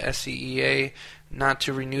and SCEA not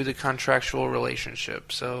to renew the contractual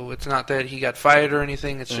relationship. So it's not that he got fired or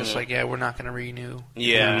anything. It's just like, we're not going to renew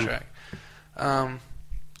the contract.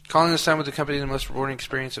 Calling this time with the company the most rewarding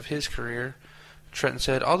experience of his career, Trenton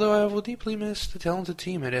said, although I will deeply miss the talented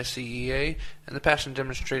team at SCEA and the passion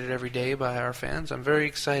demonstrated every day by our fans, I'm very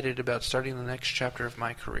excited about starting the next chapter of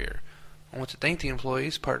my career. I want to thank the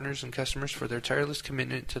employees, partners, and customers for their tireless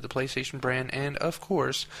commitment to the PlayStation brand and, of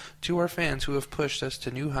course, to our fans who have pushed us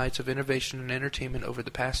to new heights of innovation and entertainment over the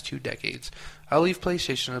past 2 decades. I'll leave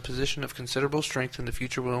PlayStation in a position of considerable strength, and the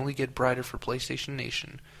future will only get brighter for PlayStation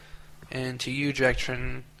Nation. And to you, Jack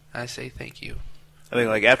Trenton, I say thank you. I think,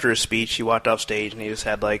 like, after his speech, he walked off stage and he just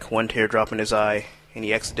had, like, one teardrop in his eye. And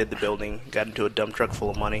he exited the building, got into a dump truck full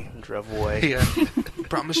of money, and drove away. Yeah.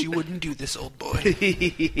 Promise you wouldn't do this, old boy.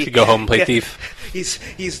 You go home and play thief.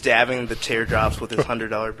 He's dabbing the teardrops with his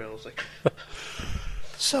 $100 bills. Like,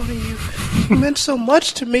 Sony, you meant so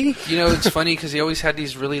much to me. You know, it's funny because he always had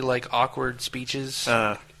these really, like, awkward speeches.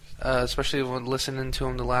 Especially when listening to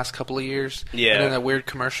him the last couple of years. Yeah. And then that weird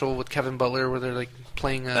commercial with Kevin Butler where they're, like,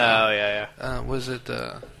 playing...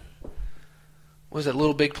 was it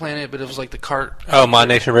Little Big Planet, but it was like the cart. Oh, Mod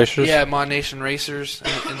Nation Racers? Yeah, Mod Nation Racers.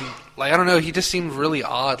 And like, I don't know, he just seemed really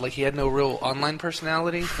odd. Like, he had no real online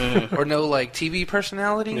personality or no, like, TV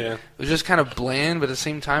personality. Yeah. It was just kind of bland, but at the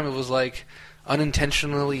same time, it was, like,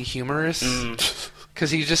 unintentionally humorous. because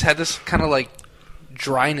he just had this kind of like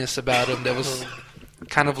dryness about him that was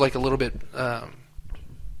kind of like a little bit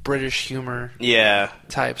British humor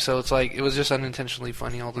type. So it's like it was just unintentionally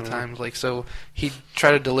funny all the time. Like, so he'd try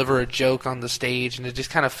to deliver a joke on the stage and it just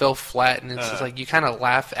kind of fell flat, and it's just like you kind of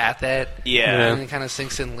laugh at that, and it kind of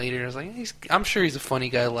sinks in later. It's like I'm sure he's a funny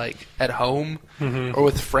guy like at home or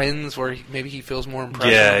with friends where maybe he feels more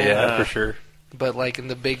impressionable. For sure. But like in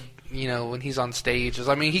the big, when he's on stage,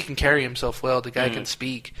 I mean, he can carry himself well. The guy can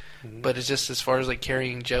speak, but it's just as far as like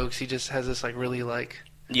carrying jokes, he just has this like really like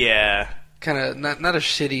kind of not a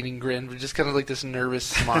shit-eating grin, but just kind of like this nervous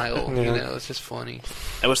smile. It's just funny.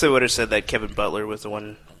 I wish they would have said that Kevin Butler was the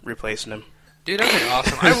one replacing him. Dude, that'd be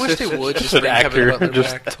awesome. I wish they would just bring Kevin Butler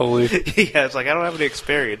back. Totally. It's like I don't have any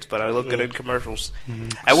experience, but I look good in commercials.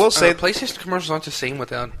 I will say PlayStation commercials aren't the same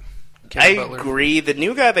without Kevin Butler. I agree. The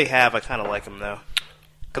new guy they have, I kind of like him though.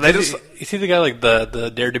 Is he the guy like the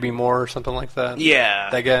Dare to Be More or something like that? Yeah.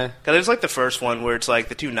 That guy? Because there's like the first one where it's like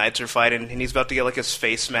the two knights are fighting and he's about to get like his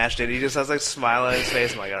face smashed in. He just has like a smile on his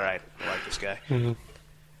face. I'm like, alright, I like this guy.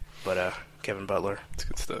 But Kevin Butler. That's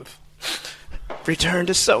good stuff. Return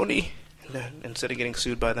to Sony instead of getting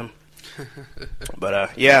sued by them.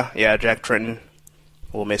 But Jack Tretton,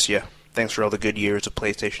 we'll miss you. Thanks for all the good years of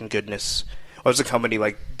PlayStation goodness. Well, the company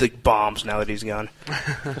like the bombs now that he's gone.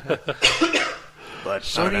 But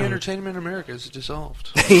Sony Entertainment America is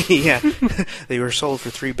dissolved. Yeah, they were sold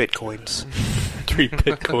for 3 bitcoins. 3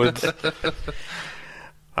 bitcoins.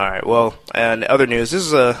 All right. Well, and other news.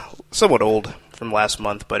 This is somewhat old from last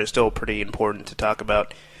month, but it's still pretty important to talk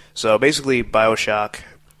about. So basically, BioShock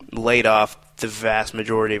laid off the vast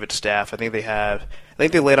majority of its staff. I think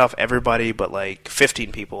they laid off everybody but like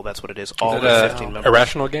 15 people. That's what it is. All the 15 members.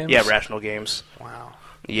 Irrational Games? Yeah, Irrational Games. Wow.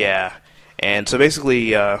 Yeah, and so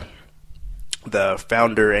basically. The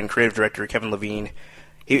founder and creative director, Kevin Levine,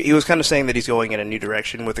 he was kind of saying that he's going in a new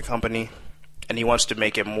direction with the company, and he wants to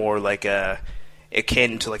make it more like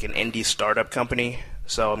akin to like an indie startup company.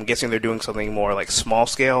 So I'm guessing they're doing something more like small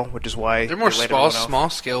scale, which is why they're more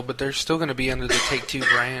small scale, but they're still going to be under the Take-Two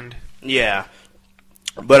brand. Yeah.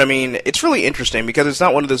 But I mean, it's really interesting because it's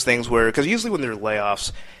not one of those things where, because usually when there are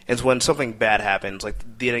layoffs, it's when something bad happens, like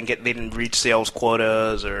they didn't reach sales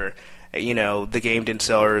quotas or the game didn't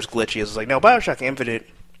sell or it was glitchy. It's like, no, BioShock Infinite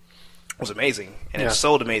was amazing, and it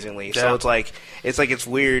sold amazingly. Yeah. So it's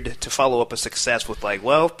weird to follow up a success with like,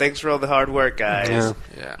 well, thanks for all the hard work, guys.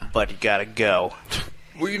 Yeah. But you gotta go.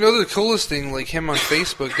 Well, the coolest thing, like him on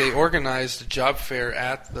Facebook, they organized a job fair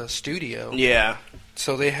at the studio. Yeah.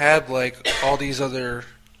 So they had like all these other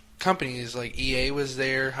companies, like EA was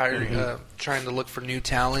there, hiring, trying to look for new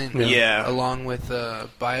talent. Yeah. Along with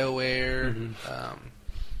BioWare.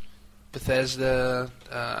 Bethesda,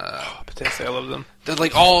 Bethesda, I love them. There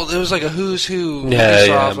was like a who's who,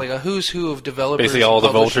 Ubisoft, like a who's who of developers. Basically, all the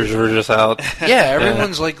vultures were just out. Yeah,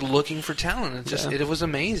 everyone's like looking for talent. It was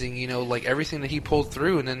amazing, like everything that he pulled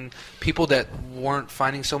through, and then people that weren't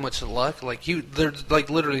finding so much luck, like they're like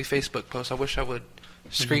literally Facebook posts. I wish I would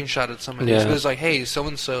screenshot at some of these. It was like, hey, so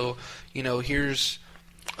and so, here's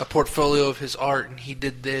a portfolio of his art, and he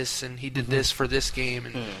did this, and he did this for this game,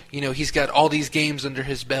 and he's got all these games under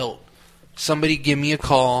his belt. Somebody give me a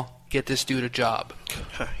call. Get this dude a job.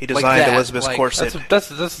 He designed Elizabeth's corset.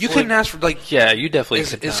 That's you couldn't ask for you definitely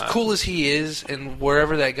could as cool as he is, and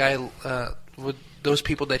wherever that guy with those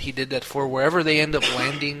people that he did that for, wherever they end up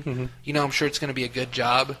landing, I'm sure it's going to be a good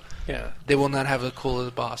job. Yeah, they will not have as cool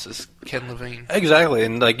as boss as Ken Levine. Exactly,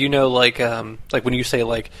 and like when you say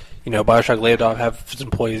BioShock laid off half of its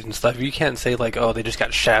employees and stuff, you can't say like, oh, they just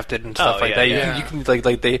got shafted and stuff like that. Yeah. You can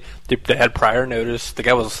they had prior notice. The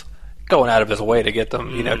guy was going out of his way to get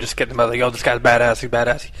them, just get them out like, oh, this guy's badass, he's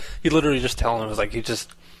badass. He literally just telling them, it was like, he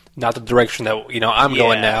just not the direction that I'm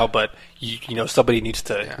going now, but somebody needs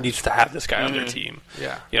to have this guy on their team.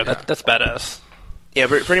 That's badass. Yeah,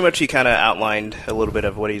 pretty much he kind of outlined a little bit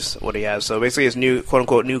of what he has. So basically his new,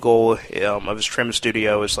 quote-unquote, new goal of his trim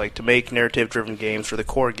studio is like to make narrative-driven games for the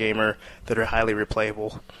core gamer that are highly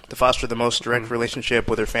replayable, to foster the most direct relationship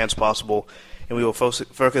with their fans possible, and we will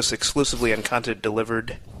focus exclusively on content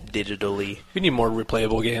delivered digitally. We need more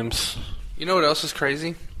replayable games. You know what else is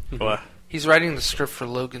crazy? What? He's writing the script for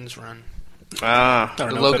Logan's Run. I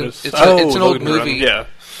don't know Logan, it's an old Logan movie. Run.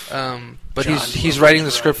 Yeah. But he's writing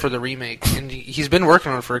the script for the remake, and he's been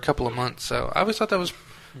working on it for a couple of months. So I always thought that was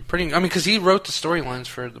pretty. I mean, because he wrote the storylines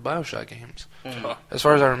for the BioShock games. As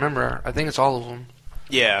far as I remember, I think it's all of them.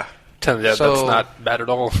 Yeah. That's not bad at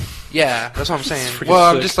all. Yeah, that's what I'm saying. Freaking Well,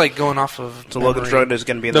 I'm sick. just like going off of. So Logan's Run is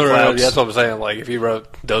going to be in the No, clouds. that's what I'm saying. Like, if you wrote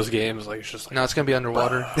those games, like, it's just like... No, it's gonna be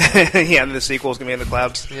underwater. Yeah, and the sequel is going to be in the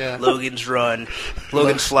clouds. Yeah. Logan's Run.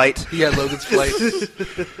 Logan's Flight. Yeah, Logan's Flight.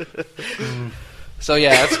 So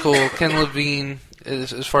yeah, that's cool. Ken Levine,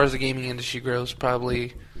 as far as the gaming industry goes,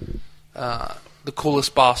 probably the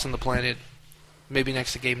coolest boss on the planet. Maybe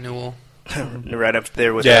next to Gabe Newell. Right up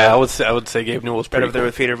there with... Yeah, I would say Gabe Newell's Right pretty up there cool.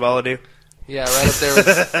 with Peter Volodue. Yeah, right up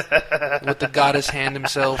there with the goddess hand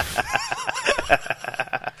himself.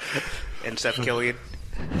 And Seth Killian.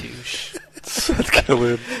 Douche. Seth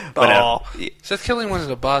Killian. But, Seth Killian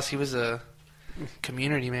wasn't a boss. He was a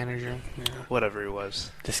community manager. Yeah. whatever he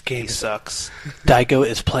was. This game He sucks. Daigo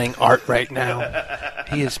is playing art right now.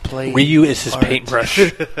 He is playing. Ryu is his art. paintbrush.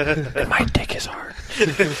 And my dick is hard.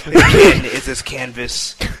 Ken is his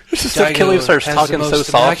canvas. Seth Killian starts has talking the so most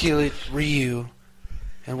soft. immaculate Ryu,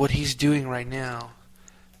 and what he's doing right now,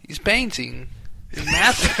 he's painting. His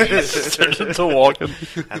masterpiece. Turns into walking.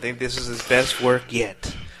 I think this is his best work yet.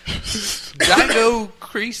 Daigo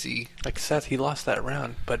Creasy. Like Seth, he lost that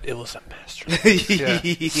round, but it was a masterpiece. Yeah.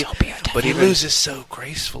 But He even loses so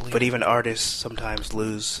gracefully. but even artists sometimes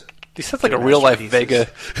lose. He sounds like a real life Vega.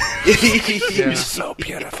 Yeah. He's so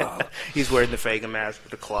beautiful. He's wearing the Vega mask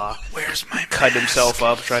with a claw. Where's my Cut mask? himself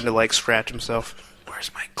up, trying to like scratch himself.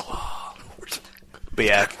 Where's my claw? But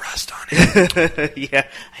yeah, Got rust on it. yeah,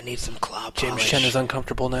 I need some claw James polish. Chen is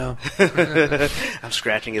uncomfortable now. I'm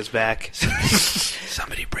scratching his back.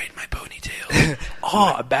 Somebody braid my ponytail.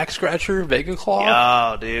 Oh, a back scratcher, Vega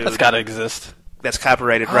Claw? Oh, dude, That's gotta exist. that's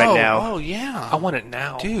copyrighted right now. Oh yeah. I want it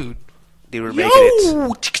now. Dude. Dude, we're making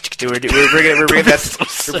it. Dude, we're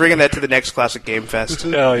bringing that to the next Classic Game Fest.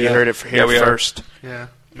 Oh, You yeah. heard it here Yeah, we are. first. Yeah.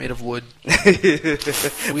 Made of wood.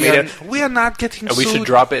 Made We are not getting And we sued. should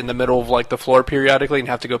drop it in the middle of like the floor periodically and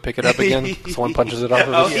have to go pick it up again. Someone punches it off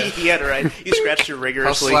of Oh, us. yeah, right. You scratched it I'll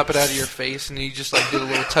rigorously. slap it out of your face, and you just like do a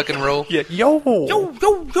little tuck and roll. Yeah, yo.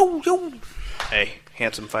 Yo. Hey,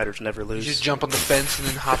 handsome fighters never You lose. just jump on the fence and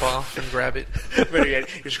then hop off and grab it. Better yet,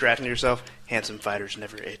 you're scratching yourself. Handsome fighters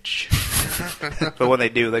never itch. But when they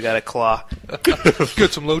do, they got a claw.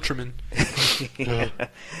 Get some Lotrimin.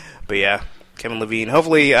 But yeah, Kevin Levine.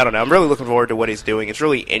 Hopefully, I don't know. I'm really looking forward to what he's doing. It's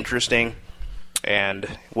really interesting. And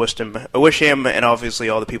I wish him and obviously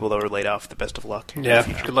all the people that were laid off the best of luck. Yeah,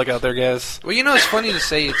 good luck out there, guys. Well, you know, it's funny to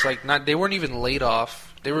say it's like not. They weren't even laid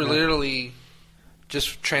off. They were literally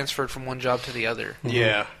just transferred from one job to the other.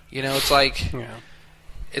 Yeah. You know, it's like Yeah.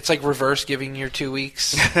 it's like reverse giving your 2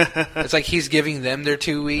 weeks. It's like he's giving them their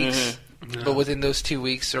 2 weeks, but within those 2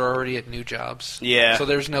 weeks, they're already at new jobs. Yeah. So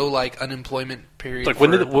there's no like unemployment period Like, for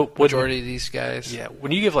when did majority of these guys. Yeah,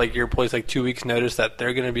 when you give like your employees like 2 weeks notice that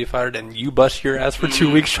they're going to be fired, and you bust your ass for 2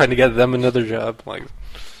 weeks trying to get them another job, like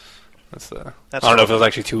that's I don't know if it was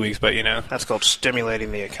actually 2 weeks, but you know, That's called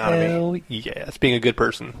stimulating the economy. hell yeah, that's being a good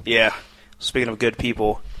person. Yeah. Speaking of good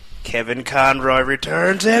people, Kevin Conroy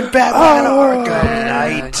returns in Batman Arkham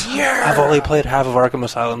Knight. I've only played half of Arkham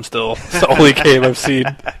Asylum still. It's the only game I've seen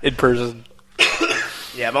in person.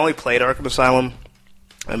 Yeah, I've only played Arkham Asylum.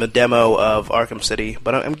 I'm a demo of Arkham City,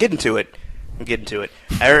 but I'm getting to it.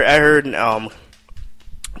 I heard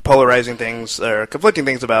polarizing things, or conflicting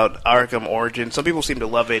things about Arkham Origins. Some people seem to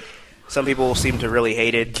love it. Some people seem to really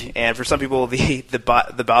hate it. And for some people,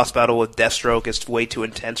 the boss battle with Deathstroke is way too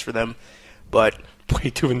intense for them. But Way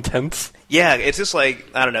too intense. yeah, it's just like,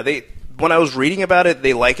 I don't know. When I was reading about it,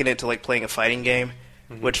 they liken it to like playing a fighting game.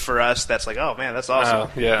 Which for us, that's like, oh man, that's awesome.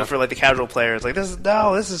 Oh, yeah. But for like the casual player, it's like, this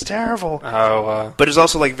is terrible. Oh, But it's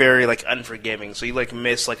also like very like unforgiving. So you like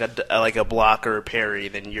miss like a block or a parry,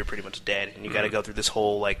 then you're pretty much dead, and you got to go through this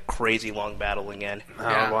whole like crazy long battle again.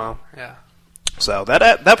 Yeah. wow. Yeah. So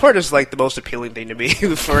that part is like the most appealing thing to me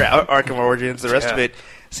for Arkham Origins. The rest of Yeah. it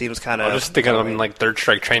seems kind of. I'm just thinking I'm in like third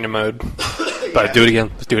strike training mode. But do it again.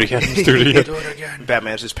 Let's do it again. Let's do it again. Do it again.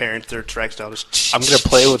 Batman's his parents' third strike style. Just I'm gonna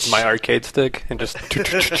play with my arcade stick and just.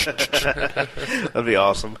 That'd be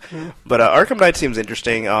awesome. But Arkham Knight seems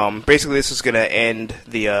interesting. Basically, this is going to end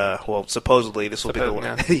the supposedly this will be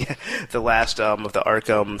the last of the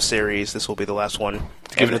Arkham series. This will be the last one.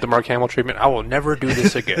 Giving it the Mark Hamill treatment. I will never do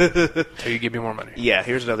this again until you give me more money. Yeah,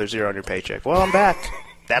 here's another zero on your paycheck. Well, I'm back.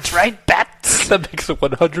 That's right, bats. That makes it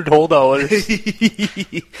 $100 whole dollars.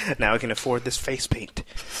 Now I can afford this face paint.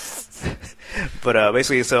 But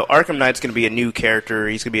basically, so Arkham Knight's going to be a new character.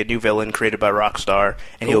 He's going to be a new villain created by Rockstar,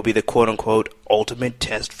 and he'll be the quote-unquote ultimate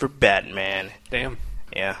test for Batman. Damn.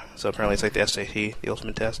 Yeah, so apparently it's like the SAT, the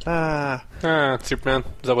ultimate test. Superman.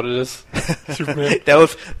 Is that what it is? Superman.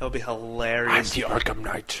 That would be hilarious. I'm the Arkham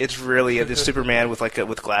Knight. It's really the Superman with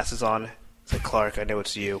with glasses on. It's like, Clark, I know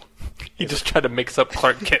it's you. He just tried to mix up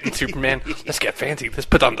Clark Kent and Superman. Let's get fancy. Let's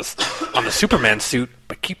put on the Superman suit,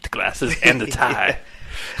 but keep the glasses and the tie.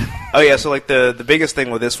 Oh yeah, so like the biggest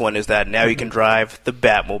thing with this one is that now you can drive the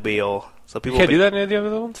Batmobile. So people You can't do that in any of the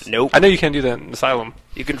other ones? Nope. I know you can't do that in Asylum.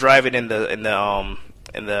 You can drive it in the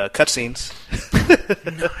cutscenes.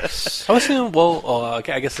 Nice. I was thinking,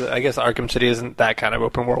 okay, I guess Arkham City isn't that kind of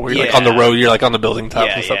open world where you're like on the road, you're like on the building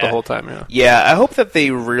tops and stuff the whole time. Yeah. Yeah, I hope that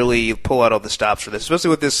they really pull out all the stops for this, especially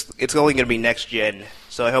with this. It's only going to be next gen,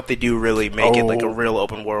 so I hope they do really make it like a real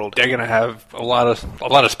open world. They're gonna have a lot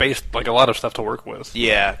of space, like a lot of stuff to work with.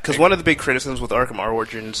 Yeah, because one of the big criticisms with Arkham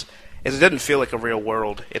Origins is it doesn't feel like a real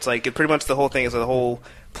world. It's like pretty much the whole thing is the whole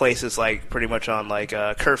place is like pretty much on like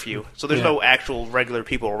curfew, so there's no actual regular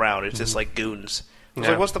people around. It's just like goons. It's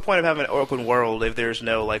like, what's the point of having an open world if there's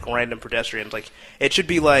no like random pedestrians? Like, it should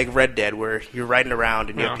be like Red Dead, where you're riding around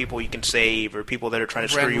and you have people you can save or people that are trying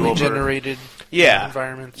to screw you over. Generated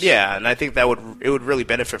environments. Yeah, and I think it would really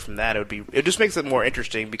benefit from that. It just makes it more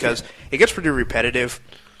interesting because it gets pretty repetitive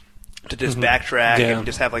to just backtrack and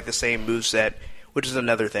just have like the same moveset, which is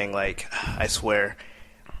another thing. Like, I swear,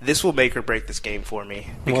 this will make or break this game for me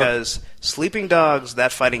because Sleeping Dogs,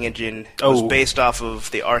 that fighting engine, was based off of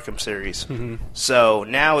the Arkham series. So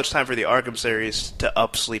now it's time for the Arkham series to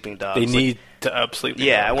up Sleeping Dogs. They need to up Sleeping Dogs.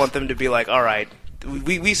 Yeah, I want them to be like, all right,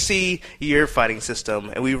 we see your fighting system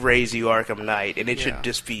and we raise you Arkham Knight, and it should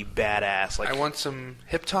just be badass. Like, I want some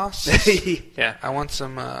hip toss. Yeah, I want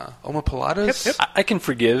some omoplatas. I can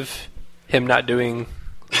forgive him not doing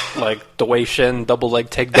like the Wei Shen double leg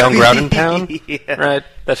takedown ground and pound, right?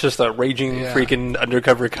 That's just a raging freaking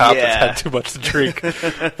undercover cop that's had too much to drink.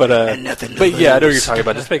 But I know what you're talking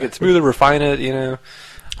about. Just make it smoother, refine it, you know.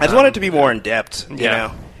 I just want it to be more in depth, you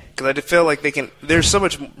know, because I feel like they can. There's so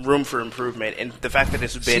much room for improvement, and the fact that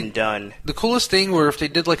it's been done. The coolest thing were if they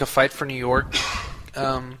did like a Fight for New York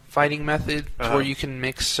fighting method, where you can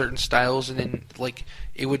mix certain styles, and then like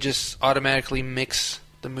it would just automatically mix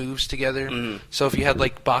the moves together. So if you had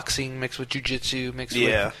like boxing mixed with jiu-jitsu mixed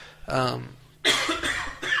with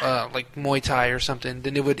like Muay Thai or something,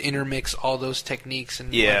 then it would intermix all those techniques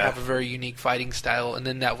and like, have a very unique fighting style, and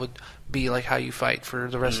then that would be like how you fight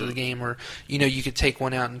for the rest of the game. Or you could take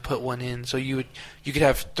one out and put one in, so you could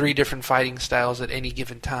have 3 different fighting styles at any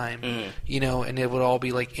given time, and it would all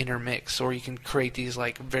be like intermixed, or you can create these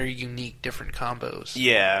like very unique different combos.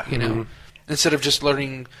 Instead of just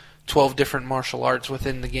learning 12 different martial arts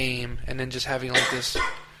within the game and then just having like this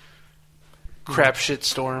crap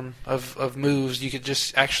shitstorm of moves, you could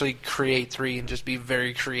just actually create 3 and just be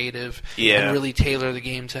very creative and really tailor the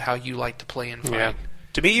game to how you like to play and fight.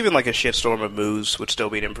 To me, even like a shitstorm of moves would still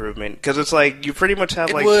be an improvement, because it's like you pretty much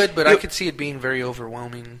have it would, but I could see it being very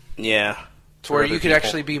overwhelming. Yeah. To where you could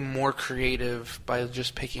actually be more creative by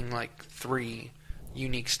just picking like 3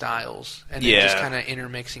 unique styles and then just kind of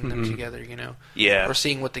intermixing them together, or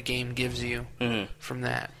seeing what the game gives you from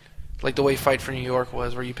that, like the way Fight for New York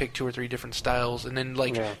was, where you pick 2 or 3 different styles and then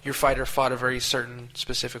like your fighter fought a very certain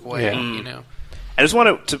specific way. I just want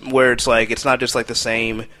it to where it's like it's not just like the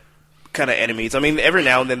same kind of enemies. I mean, every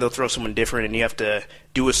now and then they'll throw someone different and you have to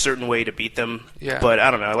do a certain way to beat them. But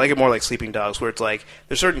I don't know, I like it more like Sleeping Dogs, where it's like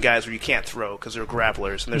there's certain guys where you can't throw because they're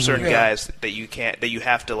grapplers, and there's certain guys that you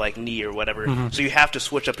have to like knee or whatever. So you have to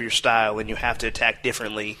switch up your style and you have to attack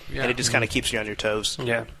differently, and it just kind of keeps you on your toes.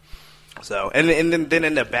 So and then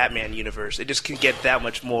in the Batman universe, it just can get that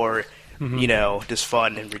much more just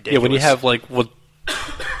fun and ridiculous. Yeah, when you have like not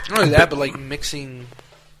only that, but like mixing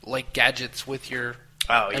like gadgets with your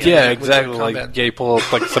exactly. Like, you pull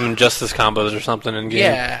up like some Injustice combos or something in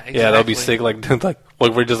game. Exactly. Yeah, that'll be sick. Like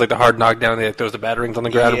we're just like the hard knockdown. They like, throws the batarangs on the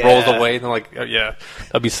ground and rolls away, and then like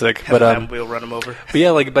that'd be sick. But we'll run them over. But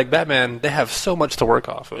yeah, like Batman, they have so much to work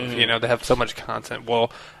off of. They have so much content.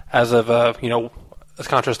 Well, as of as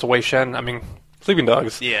contrast to Wei Shen, I mean Sleeping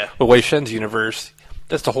Dogs. But Wei Shen's universe,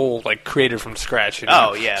 that's the whole like created from scratch.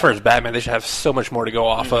 As far as Batman, they should have so much more to go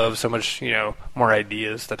off of, so much more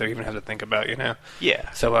ideas that they even have to think about.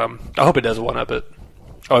 So I hope it does one up it.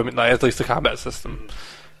 I mean, like, at least the combat system.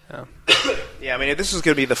 I mean, if this is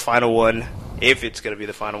going to be the final one,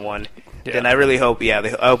 then I really hope. I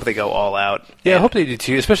hope they go all out. I hope they do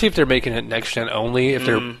too, especially if they're making it next gen only.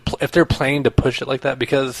 If they're planning to push it like that,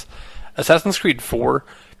 because Assassin's Creed 4,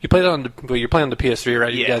 you're playing on the PS3,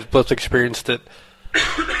 right? You guys both experienced it.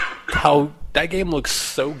 How that game looks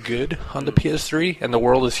so good on the PS3, and the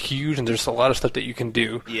world is huge, and there's a lot of stuff that you can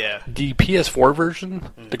do. The PS4 version,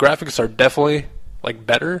 the graphics are definitely like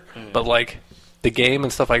better, but like the game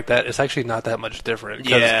and stuff like that, it's actually not that much different.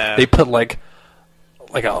 Because they put like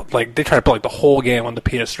like they try to put like the whole game on the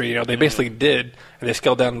PS3. You know, they basically did, and they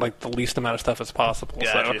scaled down like the least amount of stuff as possible.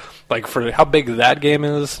 Gotcha. So, like for how big that game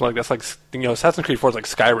is, like that's like Assassin's Creed 4 is like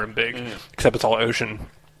Skyrim big, except it's all ocean.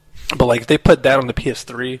 But like they put that on the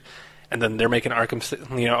PS3, and then they're making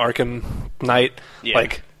Arkham Knight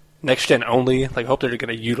like next gen only. Like I hope they're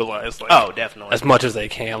going to utilize definitely as much as they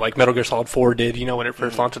can. Like Metal Gear Solid 4 did, when it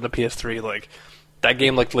first launched on the PS3, like. That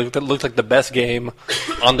game looked like the best game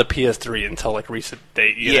on the PS3 until like recent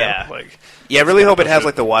date. You know? I really hope it has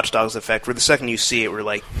like the Watch Dogs effect, where the second you see it, we're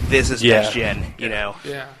like, this is next gen. You know.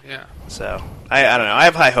 Yeah. So I don't know. I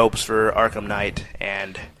have high hopes for Arkham Knight,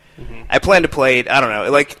 and I plan to play it. I don't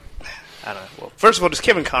know. Well, first of all, just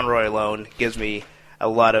Kevin Conroy alone gives me a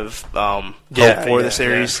lot of hope for the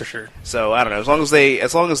series. Yeah, for sure. So I don't know. As long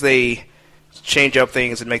as they change up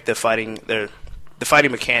things and make the fighting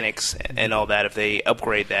mechanics and all that, if they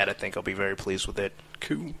upgrade that, I think I'll be very pleased with it.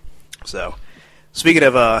 Cool. So, speaking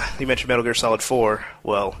of, you mentioned Metal Gear Solid 4.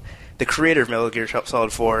 Well, the creator of Metal Gear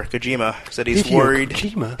Solid 4, Kojima, said he's worried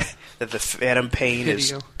that the Phantom Pain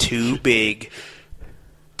is too big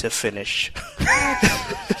to finish.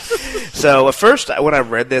 So, at first, when I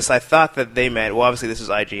read this, I thought that they meant, well, obviously this is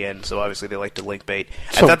IGN, so obviously they like to link bait.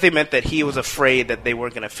 I thought they meant that he was afraid that they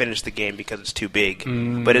weren't going to finish the game because it's too big.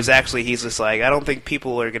 But it's actually, he's just like, I don't think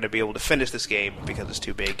people are going to be able to finish this game because it's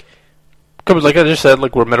too big. Like I just said,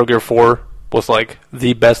 like where Metal Gear 4 was like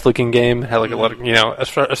the best looking game, had like a lot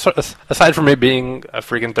of, aside from it being a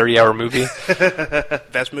freaking 30-hour movie.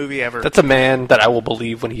 Best movie ever. That's a man that I will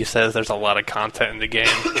believe when he says there's a lot of content in the game.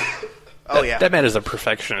 That man is a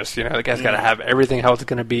perfectionist. The guy's got to have everything how it's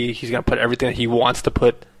going to be. He's going to put everything that he wants to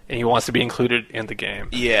put, and he wants to be included in the game.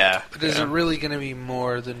 Yeah. But is it really going to be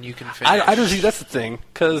more than you can finish? I don't think that's the thing,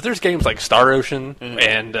 because there's games like Star Ocean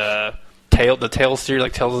and the Tales series,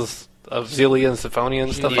 like Tales of Xillia and Symphonia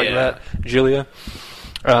and stuff like that. Gilia.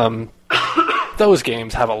 Those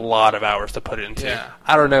games have a lot of hours to put into. Yeah.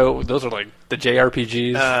 I don't know. Those are like the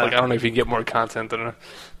JRPGs. I don't know if you can get more content than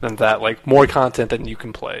that. Like more content than you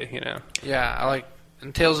can play. Yeah, I like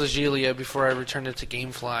in Tales of Gilia. Before I returned it to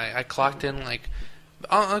GameFly, I clocked in like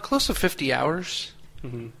close to 50 hours,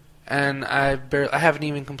 and I haven't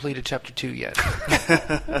even completed Chapter 2 yet.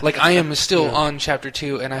 Like I am still on Chapter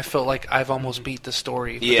 2, and I felt like I've almost beat the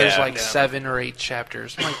story. But there's like 7 or 8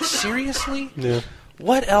 chapters. I'm like, seriously? Yeah.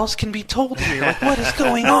 What else can be told here? Like, what is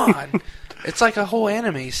going on? It's like a whole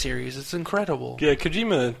anime series. It's incredible. Yeah,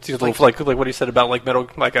 Kojima, like what he said about like Metal,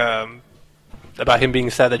 like about him being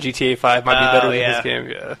sad that GTA 5 might be better than his game.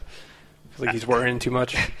 Yeah, like he's worrying too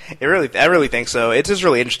much. I really think so. It's just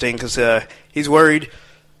really interesting because he's worried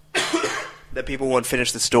that people won't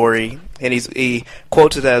finish the story, and he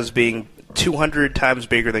quotes it as being 200 times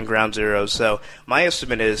bigger than Ground Zeroes. So my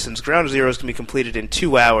estimate is, since Ground Zeroes can be completed in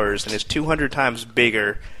 2 hours and is 200 times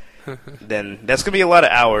bigger, then that's going to be a lot of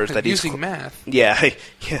hours. That using math. Yeah,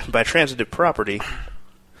 by transitive property,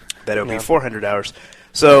 that it would be 400 hours.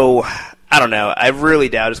 So I don't know. I really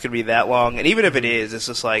doubt it's going to be that long. And even if it is, it's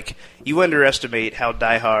just like you underestimate how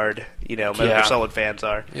diehard Metal Gear Solid fans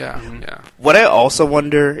are. Yeah. What I also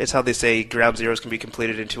wonder is how they say Ground Zeroes can be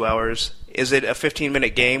completed in 2 hours. Is it a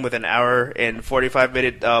 15-minute game with an hour and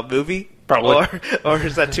 45-minute movie? Probably. Or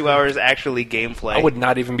is that 2 hours actually gameplay? I would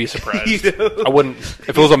not even be surprised. I wouldn't. If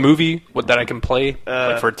it was a movie that I can play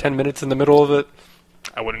like for 10 minutes in the middle of it,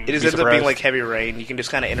 I wouldn't be surprised. It ends up being like Heavy Rain. You can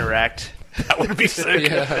just kind of interact. That would be sick.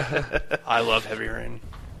 I love Heavy Rain.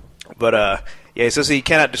 But, it says he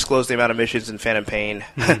cannot disclose the amount of missions in Phantom Pain,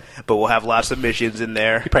 but we'll have lots of missions in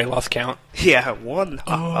there. He probably lost count. Yeah, 1,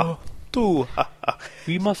 2.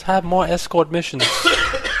 We must have more escort missions.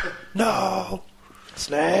 No!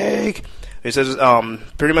 Snake! It says,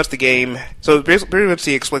 pretty much the game... So, pretty much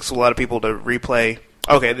he expects a lot of people to replay...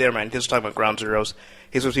 Okay, never mind. This is talking about Ground Zeroes.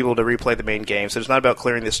 He expects people to replay the main game. So it's not about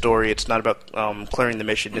clearing the story. It's not about clearing the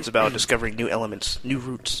mission. It's about discovering new elements, new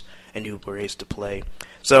routes, and new ways to play.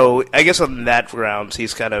 So, I guess on that grounds,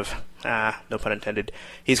 he's kind of... no pun intended.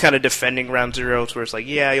 He's kind of defending Ground Zeroes, where it's like,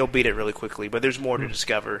 yeah, you'll beat it really quickly, but there's more to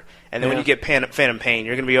discover. And then when you get Phantom Pain,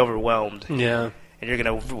 you're going to be overwhelmed. Yeah. And you're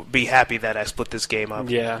going to be happy that I split this game up.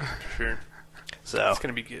 Yeah, sure. So it's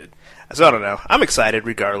going to be good. So I don't know. I'm excited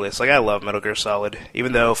regardless. Like, I love Metal Gear Solid,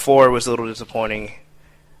 even though 4 was a little disappointing.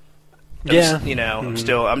 I'm down with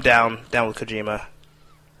Kojima.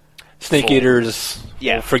 Snake Eaters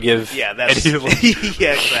will forgive. Yeah, that's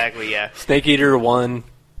yeah, exactly. Yeah, Snake Eater 1.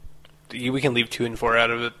 We can leave 2 and 4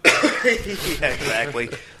 out of it. Yeah, exactly.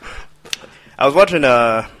 I was watching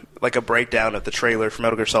a breakdown of the trailer for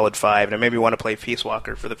Metal Gear Solid 5, and it made me want to play Peace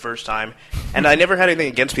Walker for the first time. And I never had anything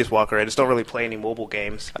against Peace Walker. I just don't really play any mobile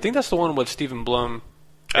games. I think that's the one with Stephen Blum.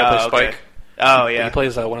 Spike. Oh, yeah. He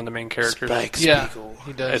plays one of the main characters. Yeah,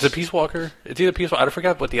 he does. It's a Peace Walker. It's either Peace Walker. I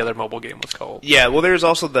forgot what the other mobile game was called. Yeah, well, there's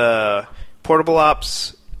also the Portable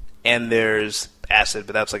Ops, and there's Acid,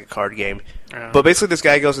 but that's like a card game. But basically, this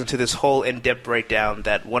guy goes into this whole in-depth breakdown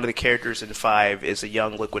that one of the characters in 5 is a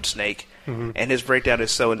young Liquid Snake, and his breakdown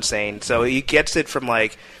is so insane. So he gets it from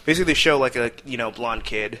like basically they show like a blonde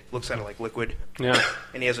kid, looks kind of like Liquid, and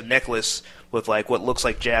he has a necklace with like what looks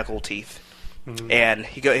like jackal teeth, and then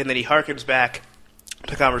he harkens back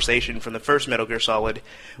to conversation from the first Metal Gear Solid,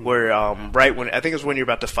 where right when I think it's when you're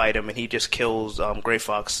about to fight him, and he just kills Gray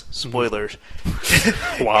Fox. Spoilers.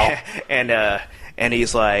 Wow. And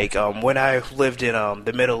he's like, when I lived in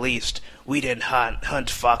the Middle East, we didn't hunt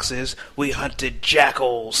foxes, we hunted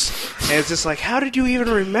jackals. And it's just like, how did you even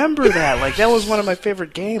remember that? Like, that was one of my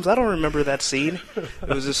favorite games. I don't remember that scene. It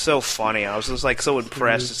was just so funny. I was just like so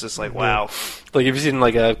impressed. It's just like, wow. Like, have you seen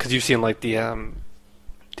like because you've seen like the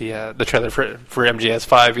trailer for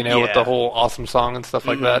MGS5, with the whole awesome song and stuff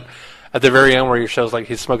like that. At the very end, where he shows like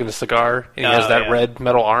he's smoking a cigar and he has that red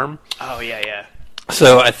metal arm. Oh yeah.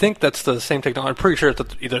 So I think that's the same technology. I'm pretty sure it's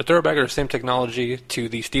either a throwback or the same technology to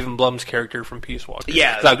the Stephen Blum's character from Peace Walker.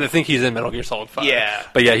 Yeah, I think he's in Metal Gear Solid 5. Yeah,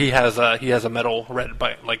 but yeah, he has a metal red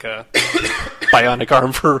like a bionic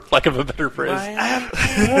arm, for lack of a better phrase.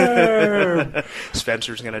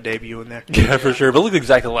 Spencer's gonna debut in there. Yeah, for sure. But it looked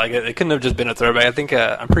exactly like it. It couldn't have just been a throwback. I think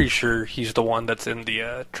I'm pretty sure he's the one that's in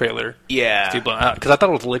the trailer. Yeah, Steve Blum. Because I thought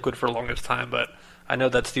it was Liquid for the longest time, but I know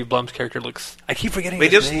that Steve Blum's character looks. I keep forgetting. They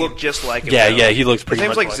his just name. look just like him. Yeah, though. yeah, he looks pretty. His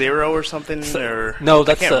name's much like Zero or something. Or no,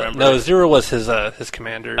 that's I can't remember. no. Zero was his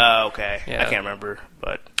commander. Oh, okay. Yeah. I can't remember,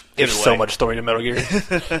 but there's so much story to Metal Gear.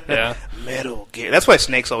 Yeah, Metal Gear. That's why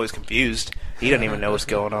Snake's always confused. He doesn't even know what's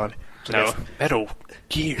going on. No, Metal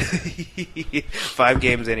Gear. 5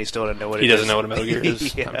 games in, he still doesn't know what it is. He doesn't know what a Metal Gear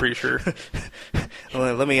is. Yeah. I'm pretty sure.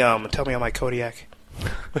 Well, let me tell me on my Kodiak.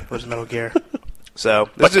 What's Metal Gear? So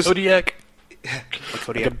this is Kodiak. A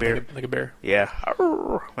Kodiak bear. Like a bear. Yeah.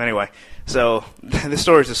 Anyway, so this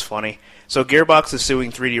story is just funny. So Gearbox is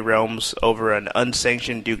suing 3D Realms over an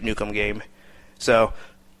unsanctioned Duke Nukem game. So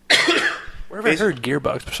where have I heard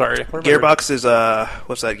Gearbox? Sorry. Gearbox is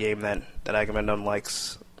what's that game that Agamemnon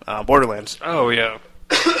likes? Borderlands. Oh yeah.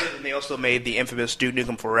 And they also made the infamous Duke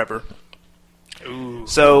Nukem Forever. Ooh.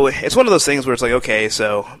 So it's one of those things where it's like, okay,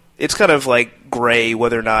 so it's kind of like gray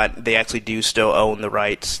whether or not they actually do still own the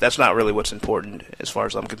rights. That's not really what's important as far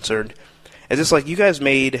as I'm concerned. It's just like, you guys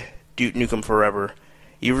made Duke Nukem Forever.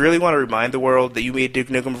 You really want to remind the world that you made Duke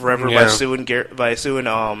Nukem Forever by suing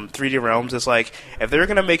 3D Realms. It's like, if they're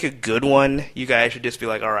going to make a good one, you guys should just be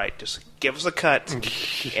like, all right, just give us a cut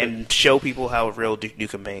and show people how a real Duke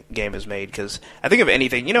Nukem game is made. Because I think if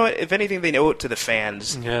anything, if anything, they owe it to the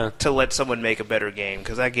fans to let someone make a better game.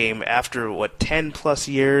 Because that game, after, 10 plus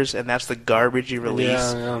years, and that's the garbage you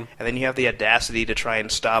release, and then you have the audacity to try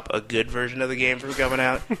and stop a good version of the game from coming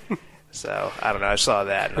out. So, I don't know, I saw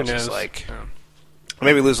that, and I was just like... I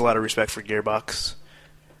maybe lose a lot of respect for Gearbox.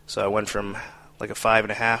 So I went from like a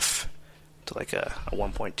 5.5 to like a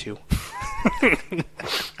 1.2.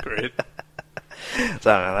 Great.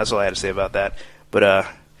 So I don't know. That's all I had to say about that. But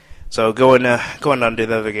so going on to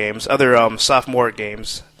the other games, other sophomore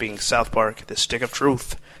games being South Park: The Stick of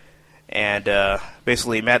Truth, and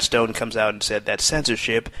basically Matt Stone comes out and said that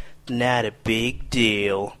censorship not a big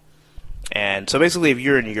deal. And so basically, if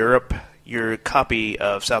you're in Europe, your copy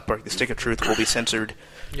of South Park: The Stick of Truth will be censored.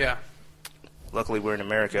 Yeah. Luckily, we're in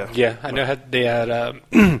America. Yeah, I know they had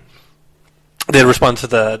they had responded to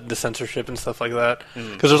the censorship and stuff like that.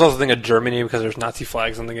 Because there's also a thing in Germany because there's Nazi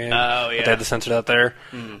flags in the game. Oh, yeah. They had to censor that there.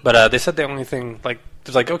 But they said the only thing,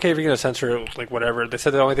 it's like, okay, if you're going to censor it, whatever. They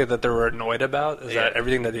said the only thing that they were annoyed about is that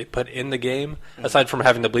everything that they put in the game, aside from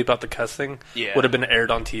having to bleep out the cussing, would have been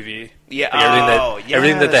aired on TV. Yeah,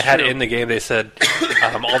 everything that they had true. in the game, they said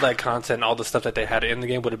all that content, all the stuff that they had in the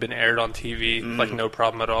game would have been aired on TV, no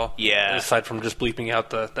problem at all. Yeah. Aside from just bleeping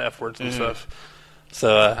out the F words and stuff.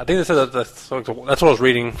 So I think they said that's what I was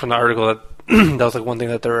reading from the article, that that was one thing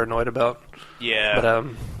that they were annoyed about. Yeah. But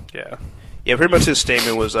yeah. Yeah, pretty much his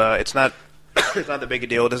statement was it's not it's not that big a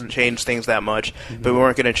deal. It doesn't change things that much, but we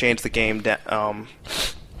weren't going to change the game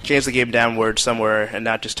downward somewhere and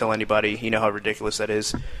not just tell anybody. You know how ridiculous that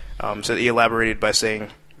is. So he elaborated by saying,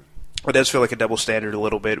 it does feel like a double standard a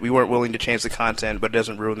little bit. We weren't willing to change the content, but it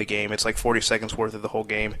doesn't ruin the game. It's like 40 seconds worth of the whole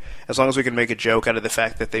game. As long as we can make a joke out of the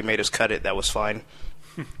fact that they made us cut it, that was fine.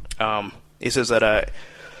 He says that,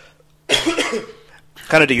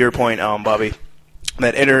 kind of to your point, Bobby,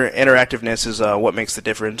 that interactiveness is what makes the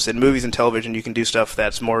difference. In movies and television, you can do stuff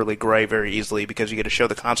that's morally gray very easily because you get to show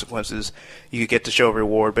the consequences. You get to show a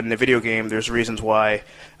reward. But in a video game, there's reasons why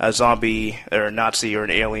a zombie or a Nazi or an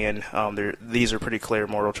alien, these are pretty clear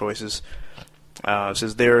moral choices.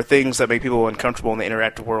 Says there are things that make people uncomfortable in the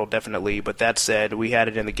interactive world, definitely. But that said, we had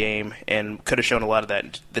it in the game and could have shown a lot of that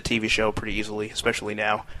in the TV show pretty easily, especially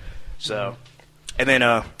now. So, and then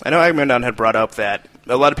I know Agamemnon had brought up that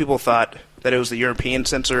a lot of people thought that it was the European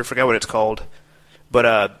censor. I forgot what it's called.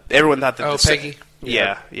 But everyone thought that... Peggy.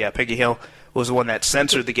 Yeah, Peggy Hill was the one that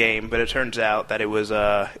censored the game, but it turns out that it was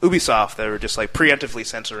Ubisoft that were just like preemptively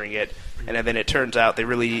censoring it, and then it turns out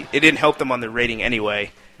it didn't help them on their rating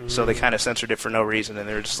anyway, so they kind of censored it for no reason, and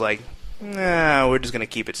they're just like, nah, we're just going to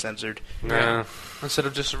keep it censored. Yeah. Instead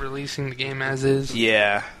of just releasing the game as is.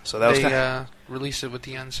 Yeah, so that was they released it with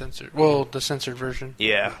the uncensored, well, the censored version.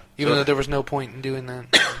 Yeah. Even though there was no point in doing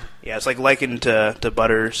that. Yeah, it's like likened to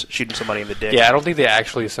Butters shooting somebody in the dick. Yeah, I don't think they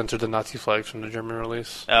actually censored the Nazi flags from the German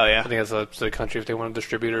release. Oh, yeah? I think that's the country if they want to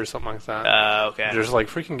distribute it or something like that. Okay. They're just like,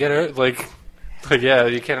 freaking get it. Like, yeah,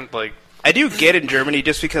 you can't, like... I do get in Germany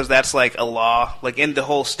just because that's like a law, like in the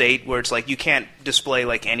whole state where it's like you can't display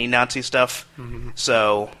like any Nazi stuff. Mm-hmm.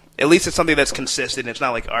 So at least it's something that's consistent. It's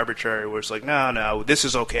not like arbitrary where it's like, no, this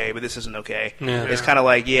is okay, but this isn't okay. Yeah. It's kind of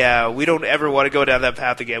like, yeah, we don't ever want to go down that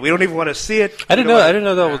path again. We don't even want to see it. I didn't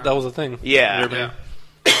know that was a thing. Yeah.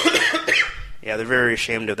 Yeah, they're very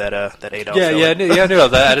ashamed of that Adolf. Yeah, I knew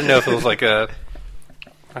about that. I didn't know if it was like a...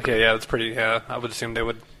 Okay, yeah, it's pretty... Yeah, I would assume they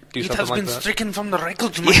would do something like that. It has been stricken from the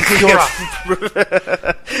records, my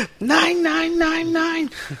Führer.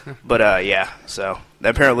 9999. But, yeah, so...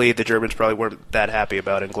 Apparently, the Germans probably weren't that happy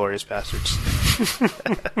about Inglourious Bastards.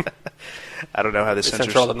 I don't know how this censors...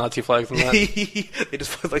 They censor all the Nazi flags and that. They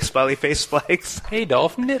just put, like, smiley face flags.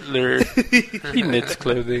 Adolf Hitler. He knits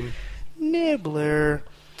clothing. Nibbler.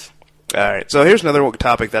 Alright, so here's another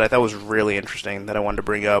topic that I thought was really interesting that I wanted to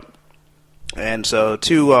bring up. And so,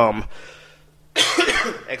 two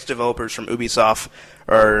ex-developers from Ubisoft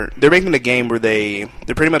they're making a game where they're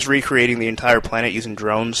pretty much recreating the entire planet using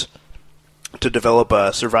drones to develop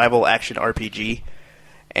a survival action RPG.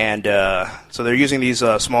 And so they're using these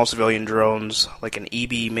small civilian drones, like an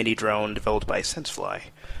EB mini drone developed by SenseFly,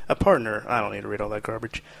 a partner. I don't need to read all that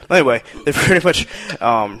garbage. Anyway, they're pretty much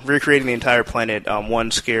recreating the entire planet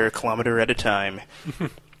one square kilometer at a time.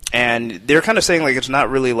 And they're kind of saying like it's not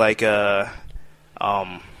really like a,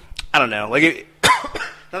 I don't know, like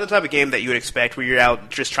not the type of game that you would expect where you're out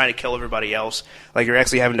just trying to kill everybody else. Like you're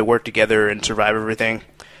actually having to work together and survive everything.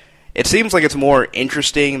 It seems like it's more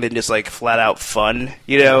interesting than just like flat out fun,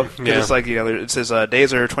 you know? Yeah. It's like, you know, it says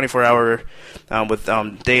days are 24-hour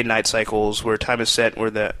with day and night cycles where time is set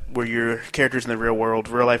where your characters in the real world,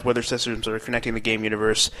 real life weather systems are connecting the game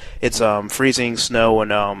universe. It's freezing, snow,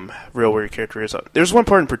 and real where your character is. There's one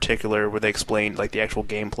part in particular where they explain like the actual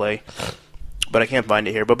gameplay, but I can't find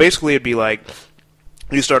it here. But basically, it'd be like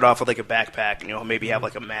you start off with like a backpack, and you'll maybe have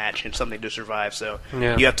like a match and something to survive. So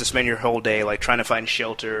you have to spend your whole day like trying to find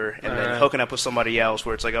shelter and then hooking up with somebody else.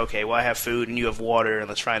 Where it's like, okay, well I have food and you have water, and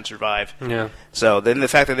let's try and survive. Yeah. So then the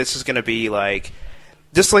fact that this is going to be like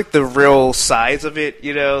just like the real size of it,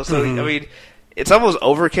 you know. So I mean, it's almost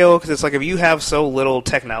overkill because it's like if you have so little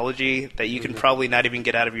technology that you can probably not even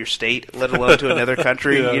get out of your state, let alone to another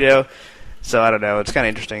country, you know. So, I don't know. It's kind of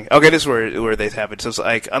interesting. Okay, this is where they have it. So, it's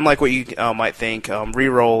like, unlike what you might think,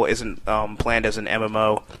 Reroll isn't planned as an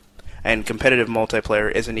MMO, and competitive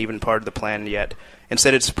multiplayer isn't even part of the plan yet.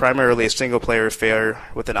 Instead, it's primarily a single-player affair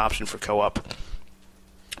with an option for co-op.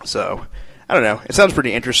 So, I don't know. It sounds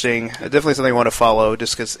pretty interesting. Definitely something I want to follow,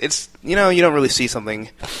 just because it's, you know, you don't really see something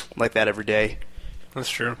like that every day. That's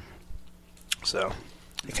true. So,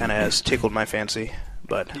 it kind of has tickled my fancy.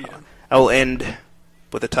 But I will end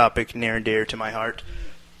with a topic near and dear to my heart.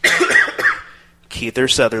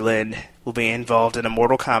 Kiefer Sutherland will be involved in a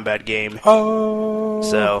Mortal Kombat game. Oh.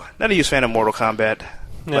 So, not a huge fan of Mortal Kombat,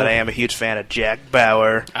 but I am a huge fan of Jack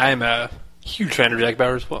Bauer. I am a huge fan of Jack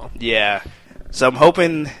Bauer as well. Yeah. So I'm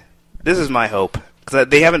hoping, this is my hope, because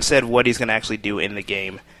they haven't said what he's going to actually do in the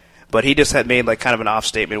game, but he just had made like kind of an off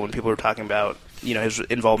statement when people were talking about, you know, his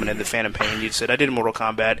involvement in the Phantom Pain. He said, I did Mortal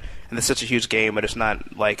Kombat, and it's such a huge game, but it's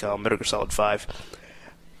not like Metal Gear Solid 5.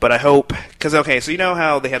 But I hope, because, okay, so you know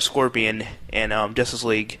how they have Scorpion in Justice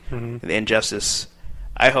League, the Injustice.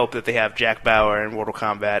 I hope that they have Jack Bauer in Mortal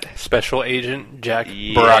Kombat. Special Agent Jack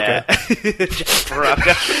Baraka. Jack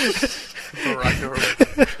Baraka.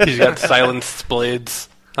 He's got silenced blades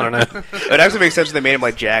I don't know. It actually makes sense when they made him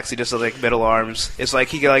like Jax. He just has like middle arms. It's like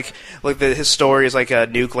he like his story is like a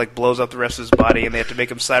nuke like blows up the rest of his body, and they have to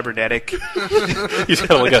make him cybernetic. He's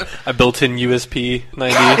got like a built-in USP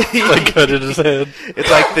 90 like cut in his head.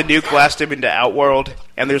 It's like the nuke blasts him into Outworld,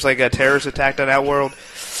 and there's like a terrorist attack on Outworld.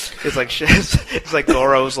 It's like it's like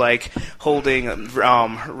Goro's like holding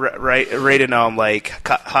Raiden like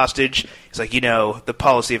hostage. He's like, the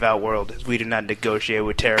policy of Outworld is we do not negotiate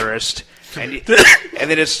with terrorists. And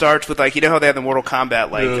then it starts with like, how they have the Mortal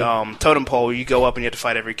Kombat like totem pole where you go up and you have to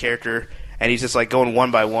fight every character, and he's just like going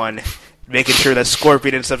one by one, making sure that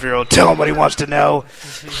Scorpion and Sub-Zero tell him what he wants to know.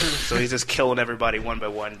 So he's just killing everybody one by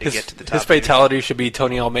one to get to the top. His fatality should be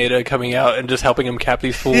Tony Almeida coming out and just helping him cap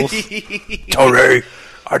these fools. Tony,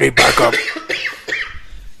 I need backup.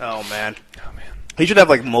 Oh man. He should have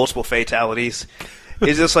like multiple fatalities.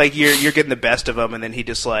 It's just like you're getting the best of him, and then he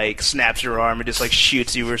just like snaps your arm and just like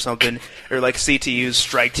shoots you or something, or like CTU's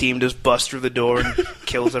strike team just busts through the door and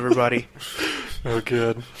kills everybody. Oh,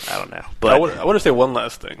 good. I don't know, but I want to say one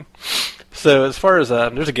last thing. So as far as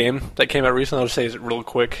there's a game that came out recently. I'll just say it real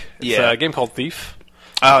quick. It's a game called Thief.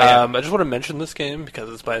 Oh yeah. I just want to mention this game because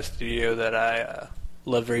it's by a studio that I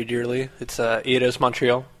love very dearly. It's Eidos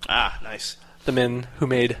Montreal. Ah, nice.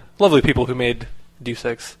 The lovely people who made Deus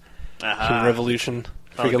Ex. Human Revolution.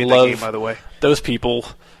 Freaking love that game, by the way. Those people.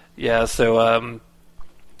 Yeah, so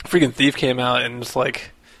freaking Thief came out, and it's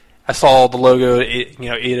like I saw the logo,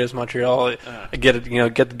 Eidos Montreal. I get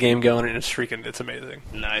it, get the game going, and it's amazing.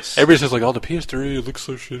 Nice. Everybody's just like, "Oh, the PS3, it looks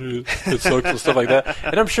so shitty, it sucks," and stuff like that.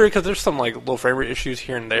 And I'm sure because there's some like little frame rate issues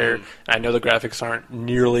here and there. And I know the graphics aren't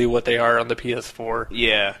nearly what they are on the PS4.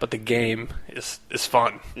 Yeah. But the game is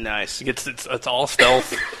fun. Nice. It's all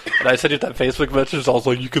stealth. And I said it that Facebook message is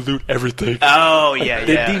also you can loot everything. Oh yeah,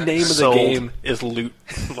 yeah. The name of the game is loot.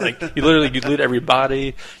 Like you loot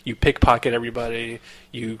everybody, you pickpocket everybody.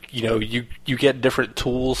 You get different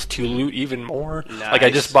tools to loot even more. Nice. Like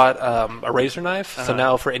I just bought a razor knife, so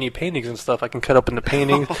now for any paintings and stuff, I can cut open the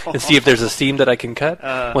painting and see if there's a seam that I can cut.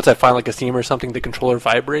 Once I find like a seam or something, the controller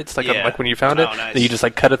vibrates like when you found it. Nice. Then you just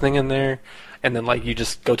like cut a thing in there, and then like you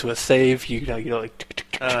just go to a save.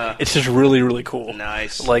 It's just really really cool.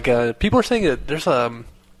 Nice. Like people are saying that there's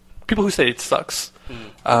people who say it sucks,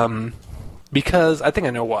 because I think I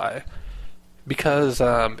know why. Because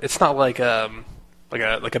it's not like a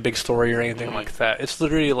big story or anything like that. It's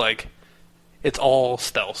literally like it's all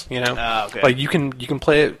stealth, okay. Like you can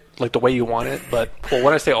play it like the way you want it, but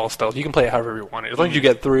when I say all stealth, you can play it however you want it. As long as you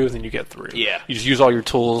get through, then you get through. Yeah. You just use all your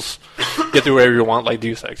tools, get through wherever you want, like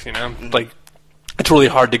Deus Ex, Like it's really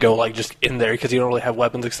hard to go like just in there because you don't really have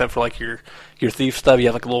weapons except for like your thief stuff. You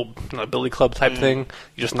have like a little billy club type thing.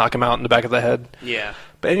 You just knock them out in the back of the head. Yeah.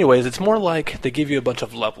 But anyways, it's more like they give you a bunch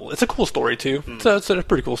of level. It's a cool story too. It's a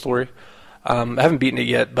pretty cool story. I haven't beaten it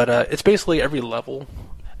yet, but it's basically every level.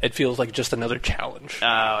 It feels like just another challenge. Oh,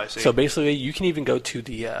 I see. So basically, you can even go to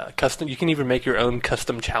the custom. You can even make your own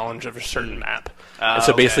custom challenge of a certain map. And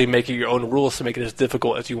so basically, make it your own rules to make it as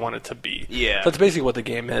difficult as you want it to be. Yeah. So that's basically what the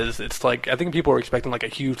game is. It's like I think people are expecting like a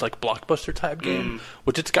huge like blockbuster type game,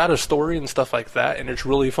 which it's got a story and stuff like that, and it's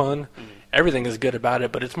really fun. Everything is good about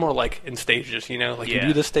it, but it's more like in stages, Like you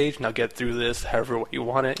do this stage, now get through this however way you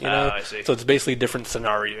want it, I see. So it's basically different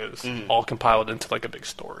scenarios, all compiled into like a big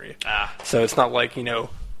story. So it's not like,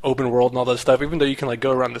 open world and all that stuff, even though you can like go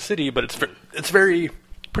around the city, but it's very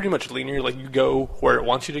pretty much linear. Like you go where it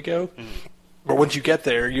wants you to go, but once you get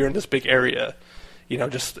there, you're in this big area.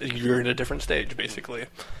 You're in a different stage basically,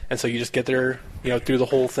 and so you just get there, through the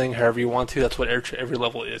whole thing however you want to. That's what every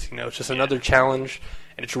level is. It's just another challenge,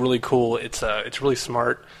 and it's really cool. It's really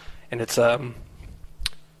smart, and it's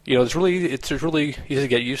it's really easy to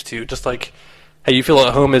get used to. Just like how you feel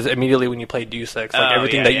at home is immediately when you play Deus Ex, like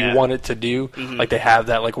everything that you want it to do, like they have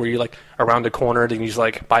that, like where you like around the corner, then you just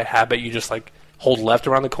like by habit you just like hold left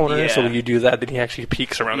around the corner. So when you do that, then he actually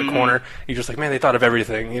peeks around the corner. You're just like, man, they thought of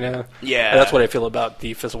everything, Yeah. And that's what I feel about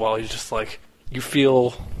Thief as well. He's just like you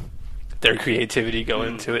feel their creativity go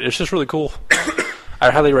into it. It's just really cool. I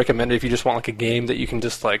highly recommend it if you just want like a game that you can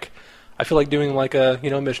just like. I feel like doing like a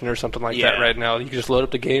mission or something like that right now. You can just load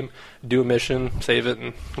up the game, do a mission, save it,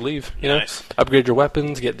 and leave. Nice. Upgrade your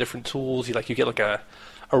weapons, get different tools. You get like a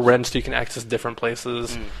wrench so you can access different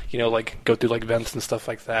places. Like go through like vents and stuff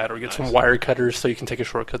like that, or get some wire cutters so you can take a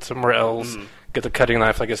shortcut somewhere else. Get the cutting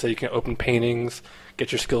knife, like I said, you can open paintings,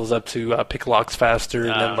 get your skills up to pick locks faster,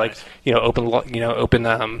 and then like open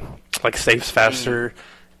like safes faster.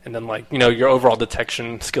 And then, like, your overall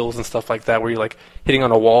detection skills and stuff like that, where you're, like, hitting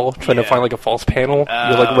on a wall, trying to find, like, a false panel.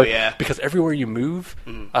 You're like, because everywhere you move,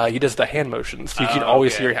 he does the hand motions. So you can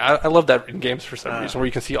always see your... I love that in games for some reason, where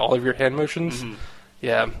you can see all of your hand motions.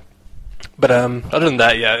 Yeah. But other than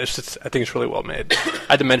that, yeah, it's just, I think it's really well made.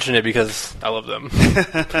 I had to mention it because I love them.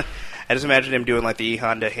 I just imagine him doing like the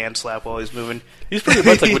E-Honda hand slap while he's moving. He's pretty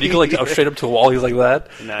much like when you go like up straight up to a wall, he's like that.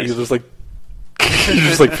 Nice. He's just like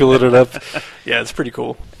just like feeling it up. Yeah, it's pretty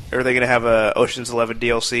cool. Are they gonna have a Ocean's 11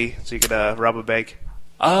 DLC so you could rob a bank?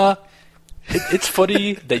 It's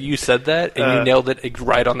funny that you said that and you nailed it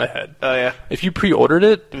right on the head. Oh yeah. If you pre-ordered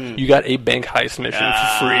it, you got a bank heist mission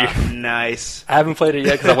for free. Nice. I haven't played it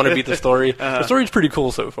yet because I want to beat the story. The story's pretty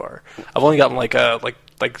cool so far. I've only gotten like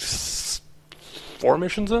 4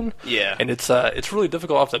 missions in. Yeah. And it's really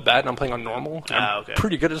difficult off the bat, and I'm playing on normal. I'm okay.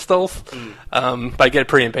 pretty good at stealth. But I get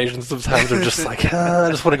pretty impatient sometimes. I'm just like, I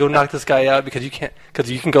just want to go knock this guy out because you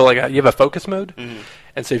can go like you have a focus mode,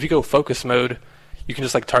 and so if you go focus mode, you can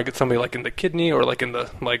just like target somebody like in the kidney or like in the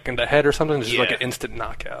head or something. It's just like an instant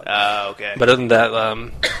knockout. Okay. But other than that,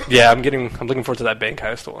 yeah, I'm looking forward to that bank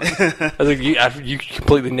heist one. I think you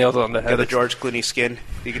completely nailed it on the head. Got the George Clooney skin.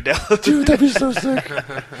 You can download. Dude, that'd be so sick.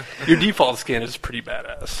 Your default skin is pretty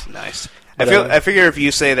badass. Nice. But, I figure if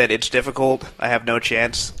you say that it's difficult, I have no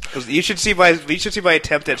chance. 'Cause you should see my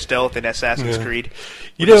attempt at stealth in Assassin's Creed.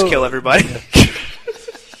 Just kill everybody.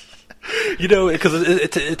 You know, because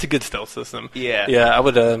it's a good stealth system. Yeah. Yeah, I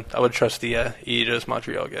would trust the Aegis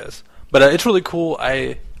Montreal guys. But it's really cool.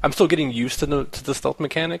 I'm still getting used to the stealth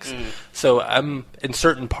mechanics. So I'm in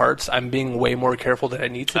certain parts I'm being way more careful than I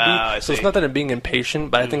need to be. So it's not that I'm being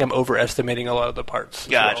impatient, but I think I'm overestimating a lot of the parts.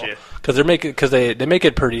 Gotcha. Because they make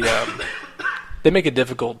it pretty. They make it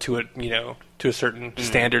difficult to a certain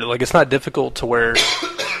standard. Like it's not difficult to where.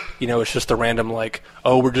 It's just a random like,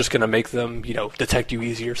 oh, we're just gonna make them, detect you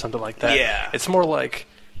easy or something like that. Yeah. It's more like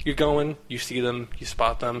you're going, you see them, you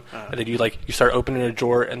spot them, and then you start opening a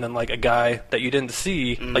drawer, and then like a guy that you didn't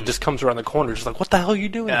see like just comes around the corner, just like, what the hell are you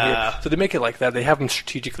doing here? So they make it like that. They have them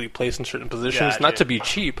strategically placed in certain positions, not to be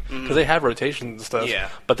cheap because they have rotations and stuff. Yeah.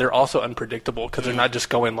 But they're also unpredictable because they're not just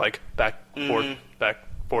going like back, forth, back.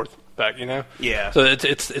 Yeah. So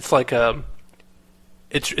it's like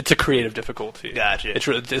It's a creative difficulty. Gotcha.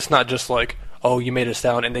 It's not just like, oh, you made a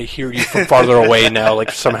sound and they hear you from farther away now,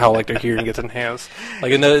 like somehow like their hearing gets enhanced.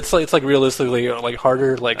 Like it's like realistically like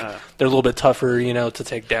harder, like they're a little bit tougher, to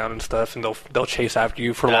take down and stuff, and they'll chase after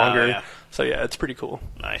you for longer. Yeah. So yeah, it's pretty cool.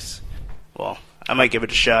 Nice. Well, I might give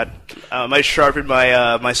it a shot. I might sharpen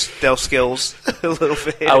my my stealth skills a little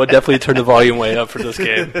bit. I would definitely turn the volume way up for this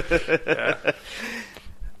game. Yeah.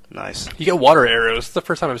 Nice. You get water arrows. It's the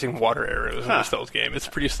first time I've seen water arrows in a stealth game. It's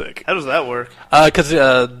pretty sick. How does that work? Because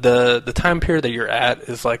the time period that you're at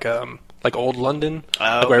is like old London,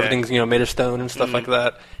 like where everything's made of stone and stuff like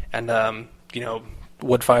that, and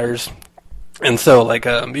wood fires, and so like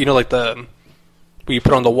like the where you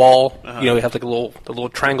put on the wall, you have like the little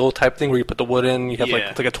triangle type thing where you put the wood in. You have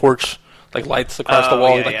like a torch, like lights across the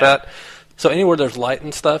wall that. So anywhere there's light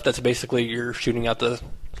and stuff, that's basically you're shooting out the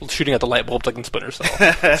light bulbs like in Splinter Cell.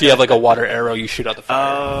 So you have like a water arrow, you shoot out the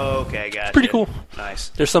fire. Oh, okay, gotcha. It's pretty cool. Nice.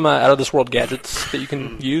 There's some out of this world gadgets that you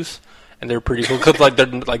can use, and they're pretty cool because like they're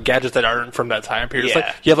like gadgets that aren't from that time period. Yeah. It's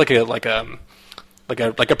like you have like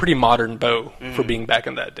a pretty modern bow for being back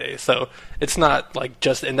in that day. So it's not like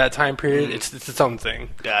just in that time period. It's its own thing.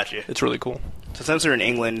 Gotcha. It's really cool. So since they're in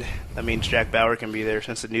England, that means Jack Bauer can be there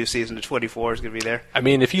since the new season of 24 is going to be there. I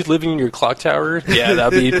mean, if he's living in your clock tower, yeah,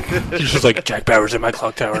 that'd be... He's just like, Jack Bauer's in my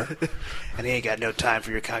clock tower. And he ain't got no time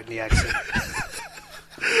for your Cockney accent.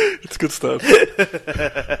 It's good stuff.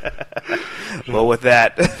 Well, with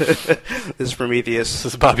that, this is Prometheus.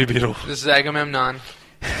 This is BobbyBeatle. This is Agamemnon.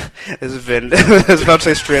 This has been... I was about to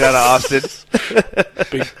say straight out of Austin.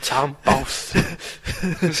 Big Tom Boast.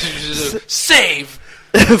 Save!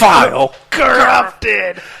 Vile.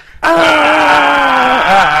 Corrupted! That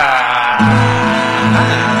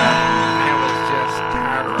was just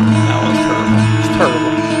terrible. That was terrible. It's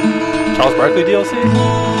terrible. Charles Barkley DLC?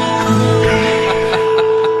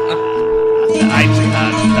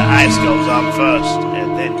 The ice goes on first,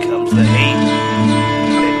 and then comes the hate,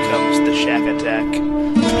 and then comes the Shaq attack.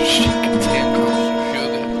 Shaq attack comes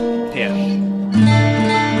sugar. Yeah.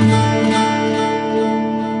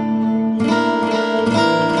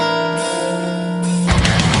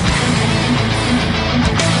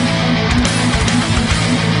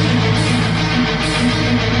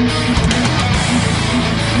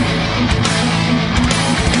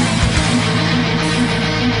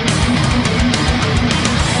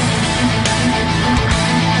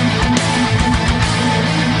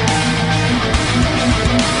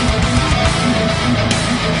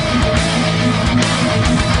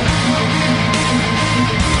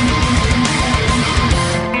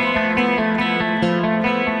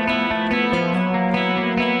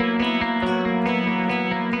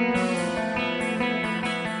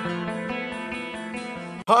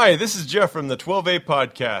 Hi, this is Jeff from the 12A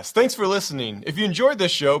Podcast. Thanks for listening. If you enjoyed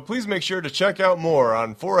this show, please make sure to check out more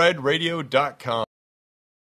on 4eyeradio.com.